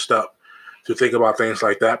an extra step to think about things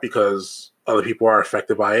like that because other people are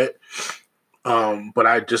affected by it. But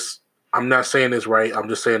I'm not saying it's right. I'm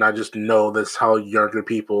just saying I just know that's how younger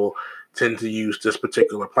people tend to use this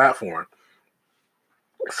particular platform.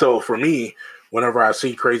 So for me, whenever I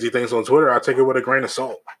see crazy things on Twitter, I take it with a grain of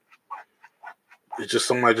salt. It's just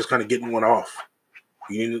somebody just kind of getting one off.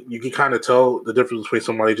 You can kind of tell the difference between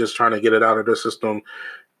somebody just trying to get it out of their system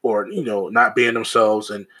or, you know, not being themselves.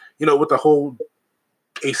 And, you know, with the whole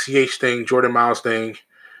ACH thing, Jordan Miles thing,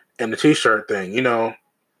 and the T-shirt thing, you know,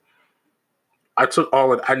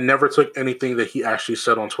 I never took anything that he actually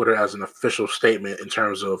said on Twitter as an official statement in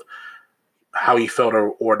terms of how he felt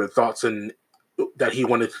or the thoughts that he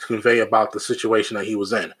wanted to convey about the situation that he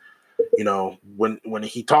was in. You know, when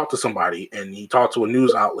he talked to somebody and he talked to a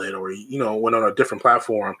news outlet or, you know, went on a different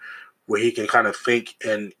platform where he can kind of think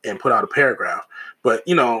and put out a paragraph. But,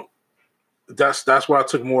 you know, that's where I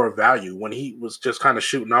took more value when he was just kind of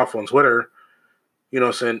shooting off on Twitter, you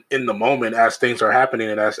know, saying in the moment as things are happening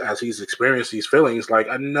and as he's experienced these feelings. Like,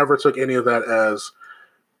 I never took any of that as,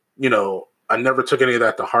 you know, I never took any of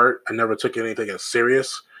that to heart. I never took anything as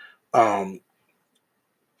serious.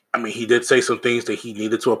 I mean, he did say some things that he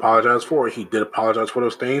needed to apologize for. He did apologize for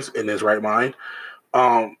those things in his right mind.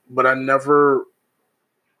 But I never,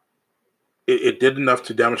 it did enough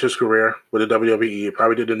to damage his career with the WWE. It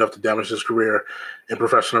probably did enough to damage his career in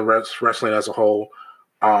professional wrestling as a whole,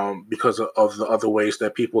 because of the other ways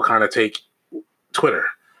that people kind of take Twitter.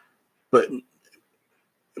 But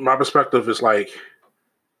my perspective is like,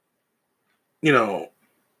 you know,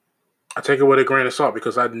 I take it with a grain of salt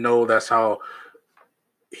because I know that's how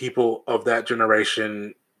people of that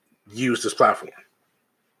generation use this platform.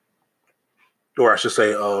 Or I should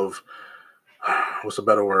say what's a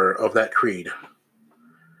better word, of that creed.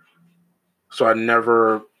 So I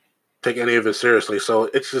never take any of it seriously.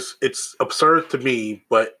 So it's absurd to me,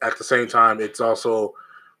 but at the same time, it's also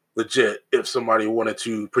legit if somebody wanted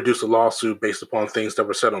to produce a lawsuit based upon things that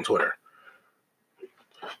were said on Twitter.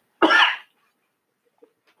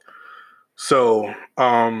 So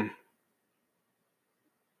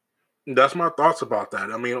that's my thoughts about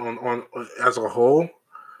that. I mean, on as a whole,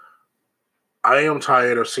 I am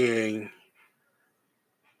tired of seeing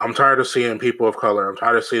people of color. I'm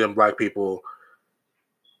tired of seeing Black people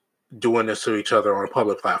doing this to each other on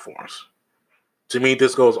public platforms. To me,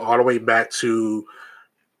 this goes all the way back to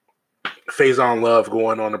Faison Love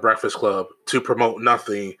going on the Breakfast Club to promote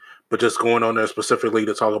nothing, but just going on there specifically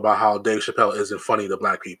to talk about how Dave Chappelle isn't funny to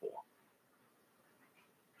Black people.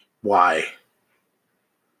 Why?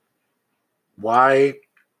 Why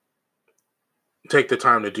take the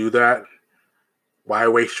time to do that? Why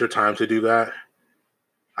waste your time to do that?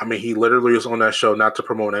 I mean, he literally is on that show not to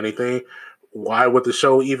promote anything. Why would the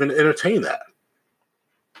show even entertain that?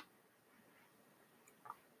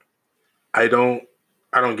 I don't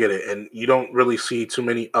get it. And you don't really see too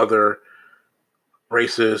many other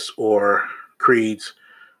races or creeds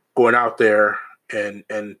going out there and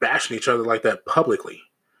bashing each other like that publicly.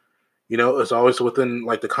 You know, it's always within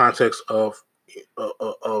like the context of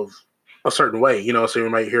a certain way, you know, so you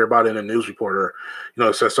might hear about it in a news report or, you know,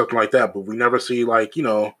 it says something like that, but we never see like, you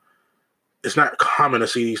know, it's not common to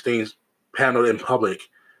see these things paneled in public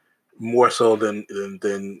more so than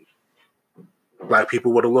Black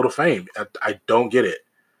people with a little fame. I don't get it.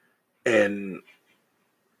 And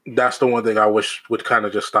that's the one thing I wish would kind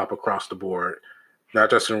of just stop across the board, not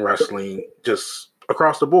just in wrestling, just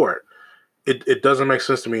across the board. It doesn't make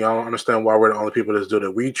sense to me. I don't understand why we're the only people that do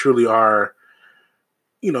that. We truly are,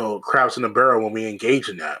 you know, crabs in the barrel when we engage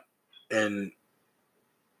in that. And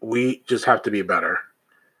we just have to be better.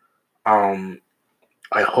 I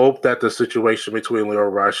hope that the situation between Lio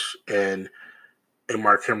Rush and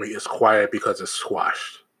Mark Henry is quiet because it's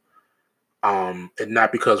squashed. And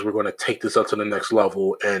not because we're going to take this up to the next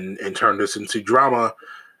level and turn this into drama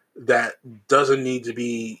that doesn't need to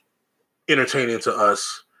be entertaining to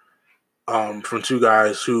us, from two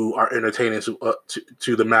guys who are entertaining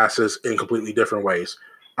to the masses in completely different ways.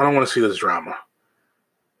 I don't want to see this drama.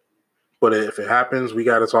 But if it happens, we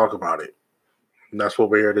got to talk about it. And that's what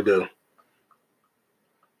we're here to do.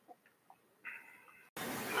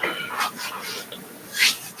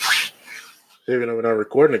 Even though we're not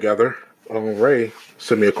recording together, Ray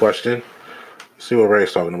sent me a question. Let's see what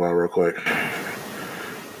Ray's talking about real quick.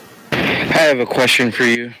 I have a question for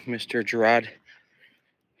you, Mr. Gerard.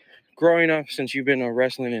 Growing up, since you've been a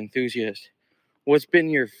wrestling enthusiast, what's been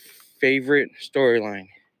your favorite storyline?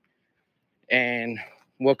 And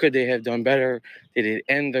what could they have done better? Did it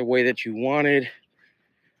end the way that you wanted?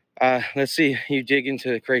 Let's see you dig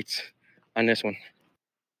into the crates on this one.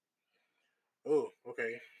 Oh,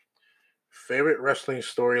 okay. Favorite wrestling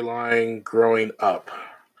storyline growing up.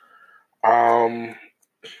 I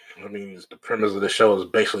mean, the premise of the show is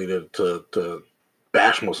basically to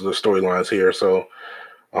bash most of the storylines here. So,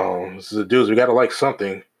 this is the dudes. We got to like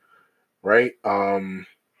something, right?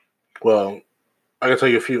 Well, I can tell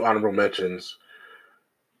you a few honorable mentions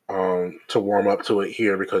to warm up to it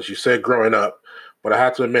here because you said growing up, but I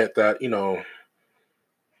have to admit that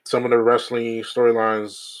some of the wrestling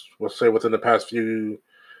storylines, let's say within the past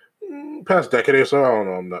decade or so. I don't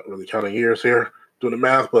know. I'm not really counting years here, doing the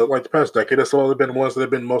math, but like the past decade or so have been the ones that have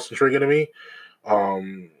been most intriguing to me.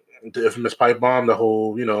 The infamous pipe bomb, the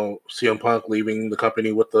whole, CM Punk leaving the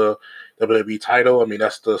company with the WWE title. I mean,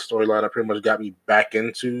 that's the storyline that pretty much got me back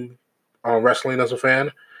into wrestling as a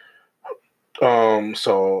fan.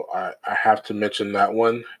 So I have to mention that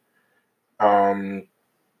one.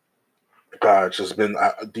 It's just been,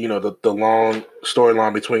 the long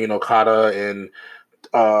storyline between Okada and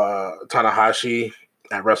Tanahashi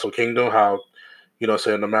at Wrestle Kingdom. How,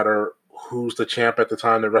 saying no matter who's the champ at the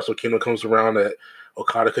time that Wrestle Kingdom comes around, that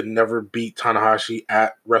Okada could never beat Tanahashi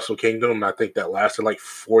at Wrestle Kingdom. And I think that lasted like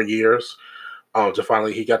 4 years. To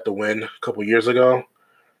finally he got the win a couple years ago.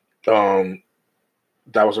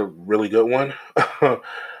 That was a really good one.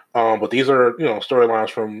 But these are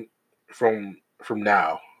storylines from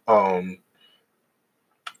now.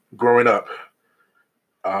 Growing up,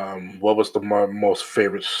 what was my most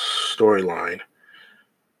favorite storyline?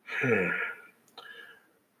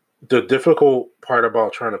 The difficult part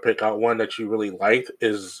about trying to pick out one that you really liked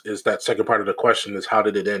is that second part of the question is how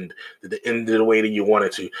did it end? Did it end the way that you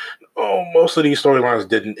wanted to? Oh, most of these storylines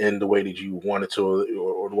didn't end the way that you wanted to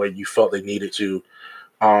or the way you felt they needed to.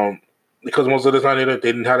 Because most of the time they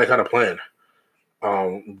didn't have that kind of plan.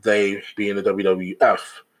 They being the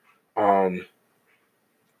WWF.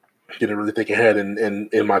 Didn't really think ahead.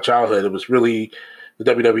 In my childhood, it was really the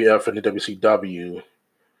WWF and the WCW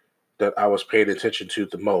that I was paying attention to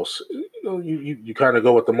the most. You kind of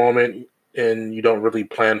go with the moment, and you don't really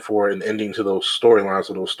plan for an ending to those storylines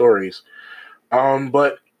or those stories.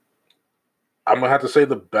 But I'm gonna have to say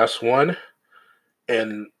the best one,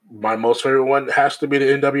 and my most favorite one has to be the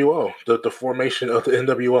NWO, the formation of the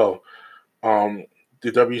NWO,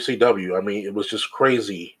 the WCW. I mean, it was just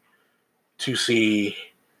crazy to see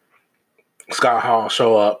Scott Hall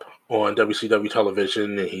show up on WCW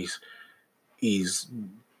television, and he's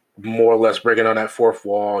more or less breaking on that fourth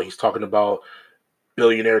wall. He's talking about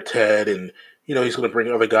billionaire Ted, and he's going to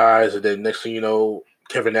bring other guys, and then next thing you know,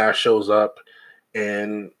 Kevin Nash shows up,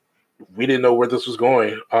 and we didn't know where this was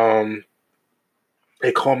going.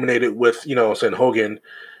 It culminated with saying Hogan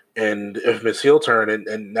and the infamous heel turn,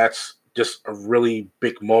 and that's just a really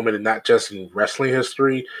big moment, and not just in wrestling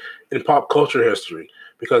history, in pop culture history.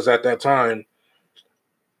 Because at that time,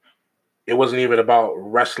 it wasn't even about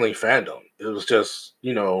wrestling fandom. It was just,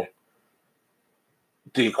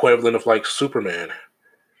 the equivalent of like Superman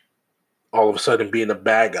all of a sudden being a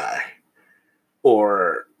bad guy.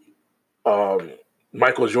 Or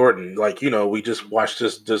Michael Jordan. Like, we just watched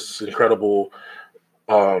this incredible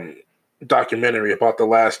documentary about The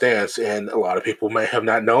Last Dance, and a lot of people may have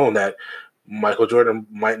not known that Michael Jordan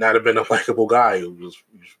might not have been a likable guy. He was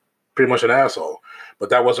pretty much an asshole. But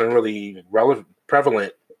that wasn't really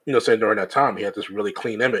prevalent, saying during that time. He had this really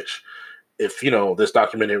clean image. If, this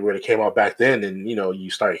documentary really came out back then, and, you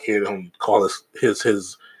start hearing him call his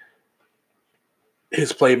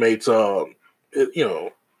playmates, other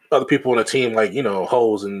people on the team, like,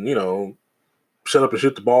 hoes and, shut up and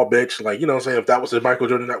shoot the ball, bitch. Like, saying, if that was the Michael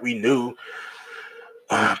Jordan that we knew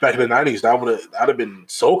back in the 90s, that'd have been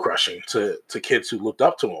soul crushing to kids who looked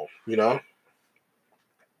up to him,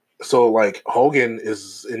 So, like, Hogan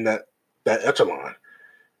is in that echelon.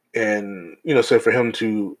 And, so for him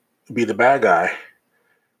to be the bad guy,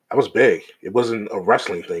 that was big. It wasn't a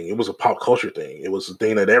wrestling thing. It was a pop culture thing. It was a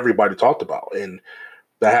thing that everybody talked about. And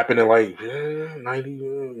that happened in, like,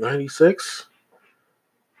 96.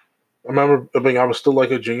 I remember, I was still,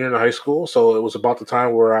 like, a junior in high school. So it was about the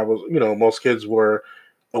time where I was, most kids were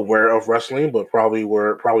aware of wrestling, but probably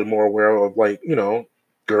were more aware of, like,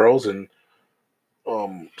 girls and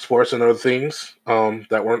sports and other things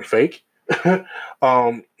that weren't fake. But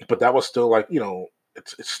that was still, like, it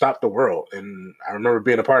stopped the world, and I remember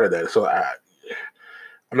being a part of that. So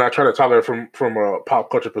I'm not trying to talk about it from a pop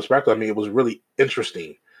culture perspective. I mean, it was really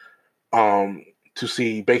interesting to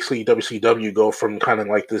see basically WCW go from kind of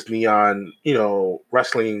like this neon,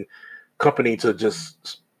 wrestling company to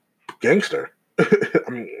just gangster. I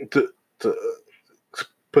mean, to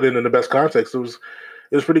put it in the best context, it was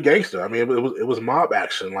pretty gangster. I mean, it was mob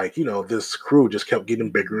action. Like, this crew just kept getting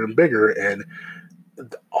bigger and bigger, and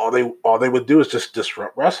all they would do is just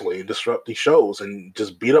disrupt wrestling, disrupt these shows, and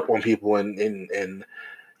just beat up on people, and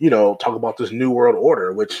talk about this new world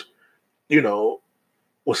order, which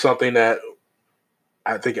was something that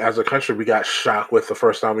I think as a country we got shocked with the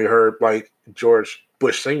first time we heard, like, George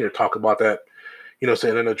Bush Sr. talk about that,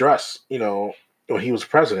 saying in an address, when he was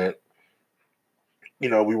president. We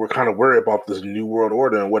were kind of worried about this new world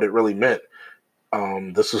order and what it really meant.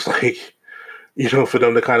 This was like, for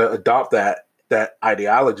them to kind of adopt that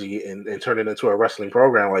ideology and turn it into a wrestling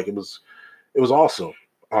program. Like, it was awesome.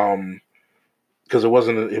 Because it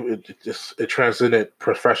wasn't, it transcended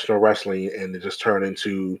professional wrestling, and it just turned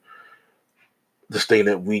into this thing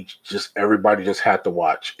that everybody just had to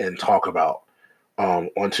watch and talk about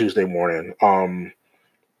on Tuesday morning.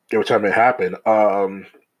 Every time it happened.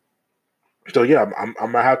 So yeah, I'm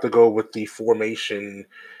gonna have to go with the formation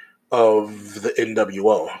of the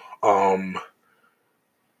NWO.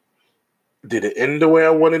 Did it end the way I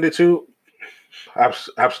wanted it to?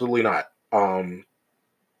 Absolutely not.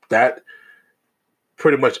 That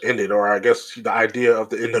pretty much ended, or I guess the idea of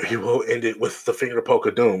the NWO ended with the finger poke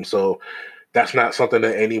of doom. So that's not something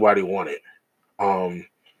that anybody wanted.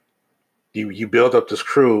 You build up this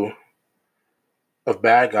crew of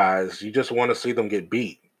bad guys. You just want to see them get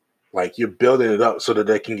beat. Like, you're building it up so that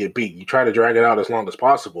they can get beat. You try to drag it out as long as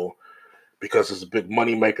possible because it's a big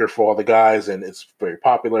money maker for all the guys, and it's very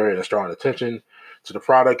popular, and it's drawing attention to the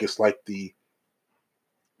product. It's like the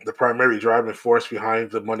primary driving force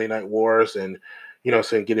behind the Monday Night Wars, and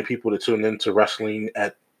getting people to tune into wrestling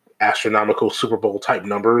at astronomical Super Bowl type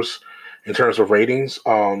numbers in terms of ratings.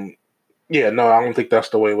 Yeah, no, I don't think that's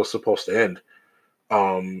the way it was supposed to end.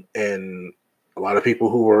 And a lot of people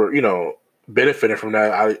who were, benefiting from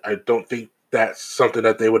that, I don't think that's something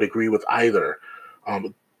that they would agree with either.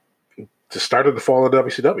 It started the fall of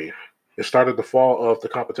WCW. It started the fall of the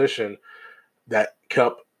competition that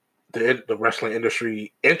kept the wrestling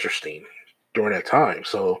industry interesting during that time.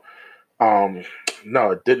 So,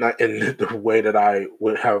 no, it did not end the way that I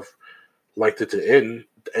would have liked it to end.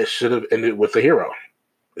 It should have ended with a hero.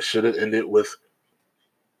 It should have ended with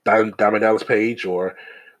Diamond Dallas Page or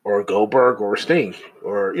Goldberg or Sting,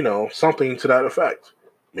 or something to that effect.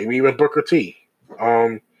 Maybe even Booker T.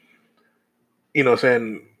 Saying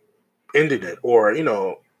ending it, or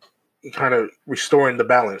kind of restoring the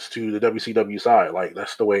balance to the WCW side. Like,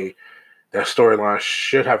 that's the way that storyline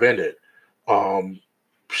should have ended.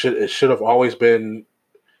 It should have always been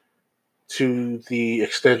to the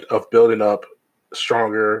extent of building up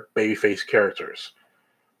stronger babyface characters.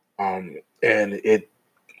 And it,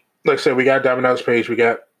 like I said, we got Diamond Dallas Page, we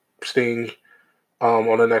got Sting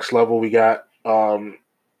on the next level, we got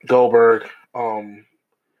Goldberg,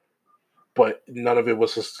 but none of it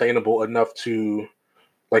was sustainable enough to,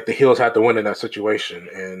 like, the heels had to win in that situation,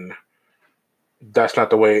 and that's not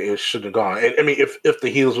the way it should have gone. And I mean, if the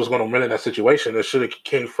heels was going to win in that situation, it should have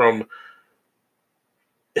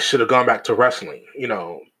gone back to wrestling.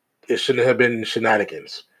 It shouldn't have been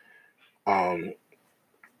shenanigans. But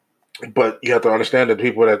you have to understand that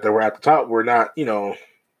people that were at the top were not,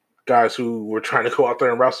 guys who were trying to go out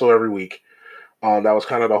there and wrestle every week. That was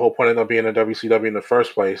kind of the whole point of them being in WCW in the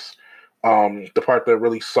first place. The part that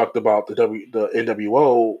really sucked about the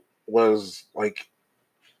NWO was, like,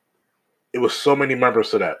 it was so many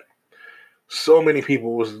members to that. So many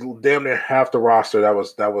people, was damn near half the roster that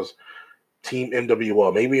was Team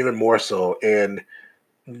NWO, maybe even more so. And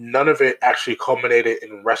none of it actually culminated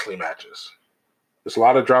in wrestling matches. There's a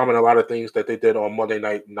lot of drama and a lot of things that they did on Monday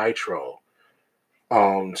Night Nitro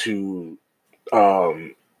to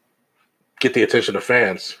get the attention of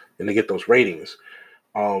fans and to get those ratings.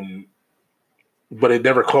 But it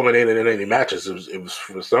never culminated in any matches. It was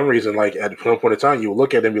for some reason, like, at one point in time, you would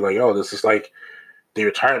look at it and be like, oh, this is like the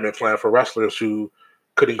retirement plan for wrestlers who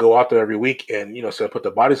couldn't go out there every week and, so put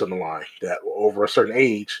their bodies on the line that were over a certain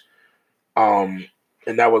age. And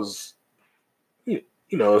that was,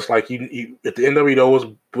 it's like you if the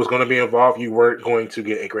NWO was going to be involved, you weren't going to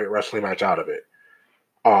get a great wrestling match out of it.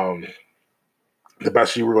 The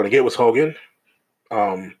best you were going to get was Hogan.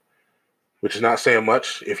 which is not saying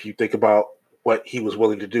much if you think about what he was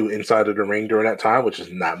willing to do inside of the ring during that time, which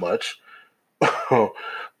is not much. So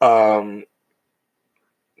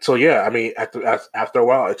yeah, I mean, after a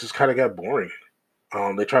while, it just kind of got boring.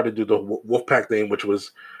 They tried to do the Wolfpack thing, which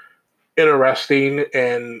was interesting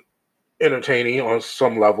and entertaining on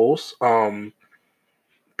some levels.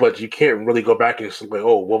 But you can't really go back and say, like,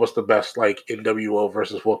 oh, what was the best like NWO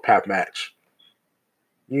versus Wolfpack match?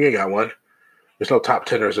 You ain't got one. There's no top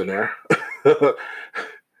teners in there.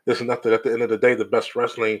 There's nothing. At the end of the day, the best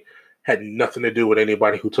wrestling had nothing to do with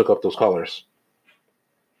anybody who took up those colors.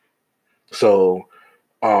 So,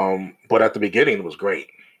 but at the beginning, it was great.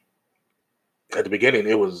 At the beginning,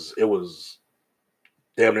 it was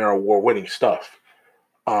damn near award-winning stuff.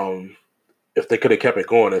 If they could have kept it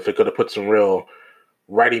going, if they could have put some real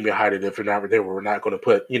writing behind it, if they were not going to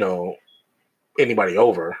put, anybody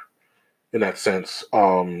over in that sense.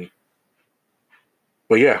 But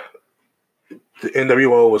yeah, the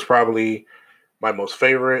NWO was probably my most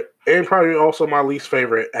favorite and probably also my least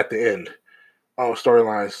favorite at the end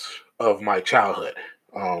storylines of my childhood.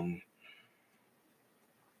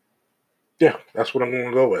 Yeah, that's what I'm going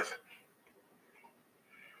to go with.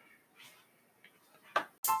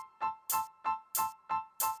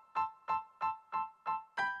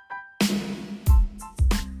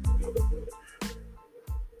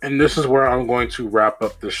 And this is where I'm going to wrap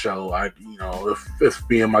up the show. If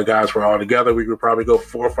me and my guys were all together, we could probably go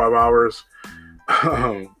 4 or 5 hours.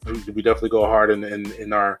 We definitely go hard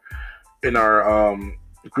in our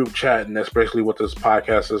group chat, and that's basically what this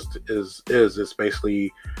podcast is. It's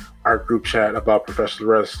basically our group chat about professional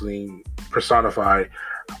wrestling personified.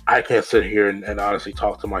 I can't sit here and honestly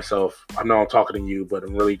talk to myself. I know I'm talking to you, but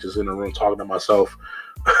I'm really just in the room talking to myself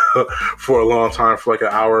for a long time, for like an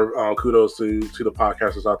hour. Kudos to the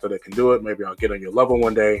podcasters out there that can do it. Maybe I'll get on your level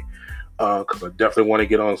one day, because I definitely want to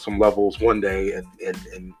get on some levels one day and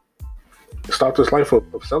stop this life of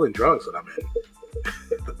selling drugs that I'm in.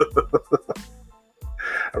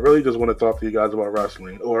 I really just want to talk to you guys about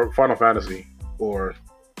wrestling or Final Fantasy or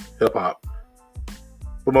hip hop,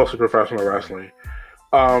 but mostly professional wrestling.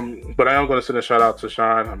 But I am going to send a shout out to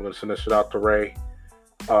Sean. I'm going to send a shout out to Ray,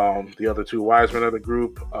 the other two wise men of the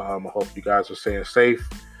group. I hope you guys are staying safe.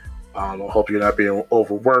 I hope you're not being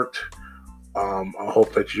overworked. I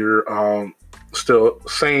hope that you're still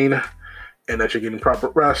sane and that you're getting proper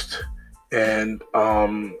rest. And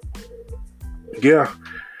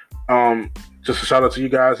just a shout out to you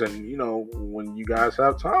guys. And when you guys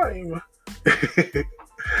have time,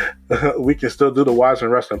 we can still do the Wise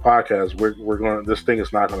and Wrestling podcast. We're going. This thing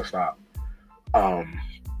is not going to stop.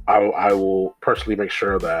 I will personally make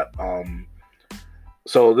sure of that.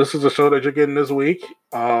 So this is a show that you're getting this week.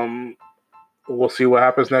 We'll see what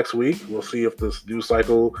happens next week. We'll see if this news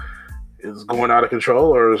cycle is going out of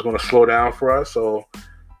control or is going to slow down for us. So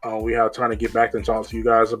we have time to get back and talk to you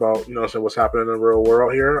guys about what's happening in the real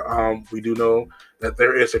world here. We do know that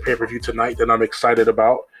there is a pay-per-view tonight that I'm excited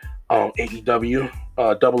about. AEW,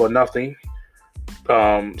 Double or Nothing.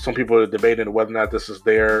 Some people are debating whether or not this is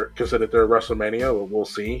considered their WrestleMania. We'll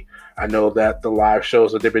see. I know that the live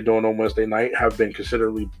shows that they've been doing on Wednesday night have been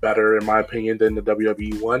considerably better, in my opinion, than the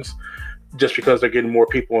WWE ones, just because they're getting more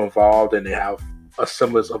people involved and they have a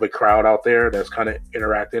semblance of a crowd out there that's kind of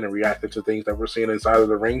interacting and reacting to things that we're seeing inside of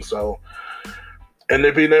the ring. So, and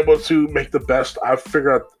they're being able to make the best. I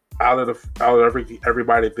figured out of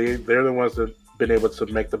everybody, they're the ones that been able to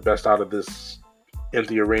make the best out of this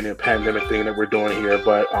empty arena pandemic thing that we're doing here.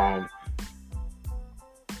 But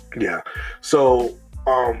yeah, so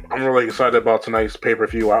I'm really excited about tonight's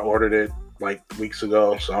pay-per-view. I ordered it like weeks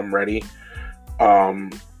ago, so I'm ready.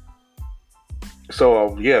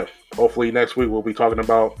 So yeah, hopefully next week we'll be talking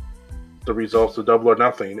about the results of Double or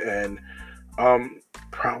Nothing and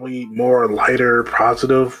probably more lighter,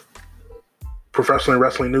 positive professional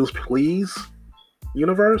wrestling news, please.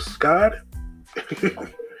 Universe, God.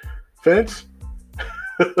 Vince.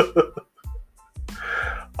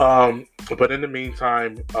 But in the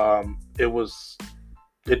meantime,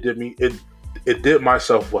 it did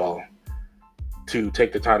myself well to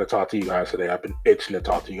take the time to talk to you guys today. I've been itching to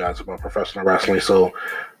talk to you guys about professional wrestling. So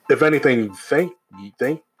if anything, thank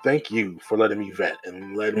you for letting me vent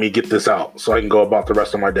and letting me get this out so I can go about the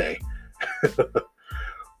rest of my day.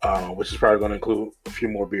 Which is probably going to include a few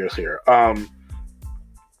more beers here.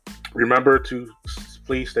 Remember to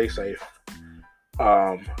please stay safe.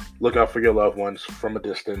 Look out for your loved ones from a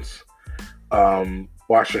distance.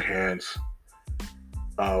 Wash your hands.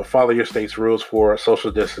 Follow your state's rules for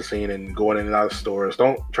social distancing and going in and out of stores.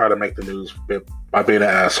 Don't try to make the news by being an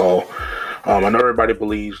asshole. I know everybody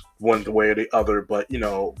believes one way or the other, but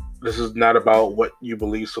This is not about what you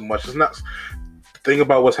believe so much. It's not. Think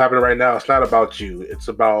about what's happening right now. It's not about you. It's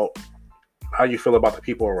about how you feel about the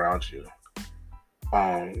people around you.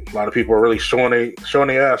 A lot of people are really showing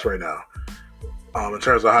their ass right now. In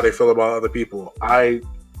terms of how they feel about other people. I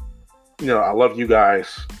love you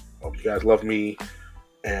guys. Hope you guys love me.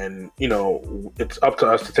 And it's up to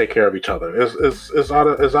us to take care of each other. It's out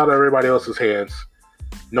of everybody else's hands.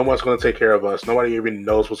 No one's going to take care of us. Nobody even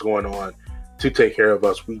knows what's going on to take care of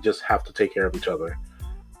us. We just have to take care of each other.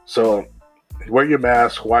 So wear your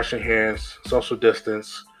mask, wash your hands, social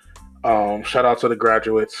distance. Shout out to the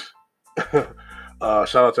graduates.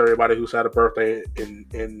 Shout out to everybody who's had a birthday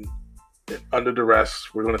in under duress.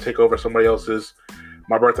 We're going to take over somebody else's.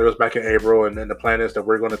 My birthday was back in April, and then the plan is that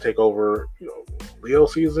we're going to take over, Leo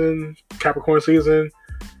season, Capricorn season,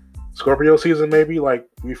 Scorpio season, maybe. Like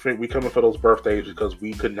we coming for those birthdays because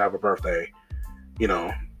we couldn't have a birthday,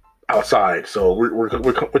 outside. So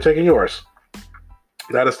we're taking yours.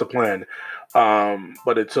 That is the plan.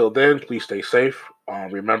 But until then, please stay safe.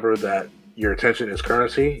 Remember that your attention is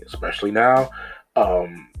currency, especially now.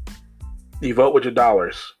 You vote with your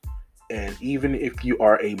dollars, and even if you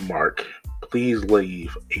are a mark, please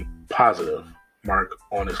leave a positive mark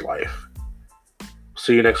on his life.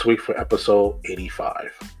 See you next week for episode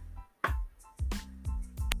 85.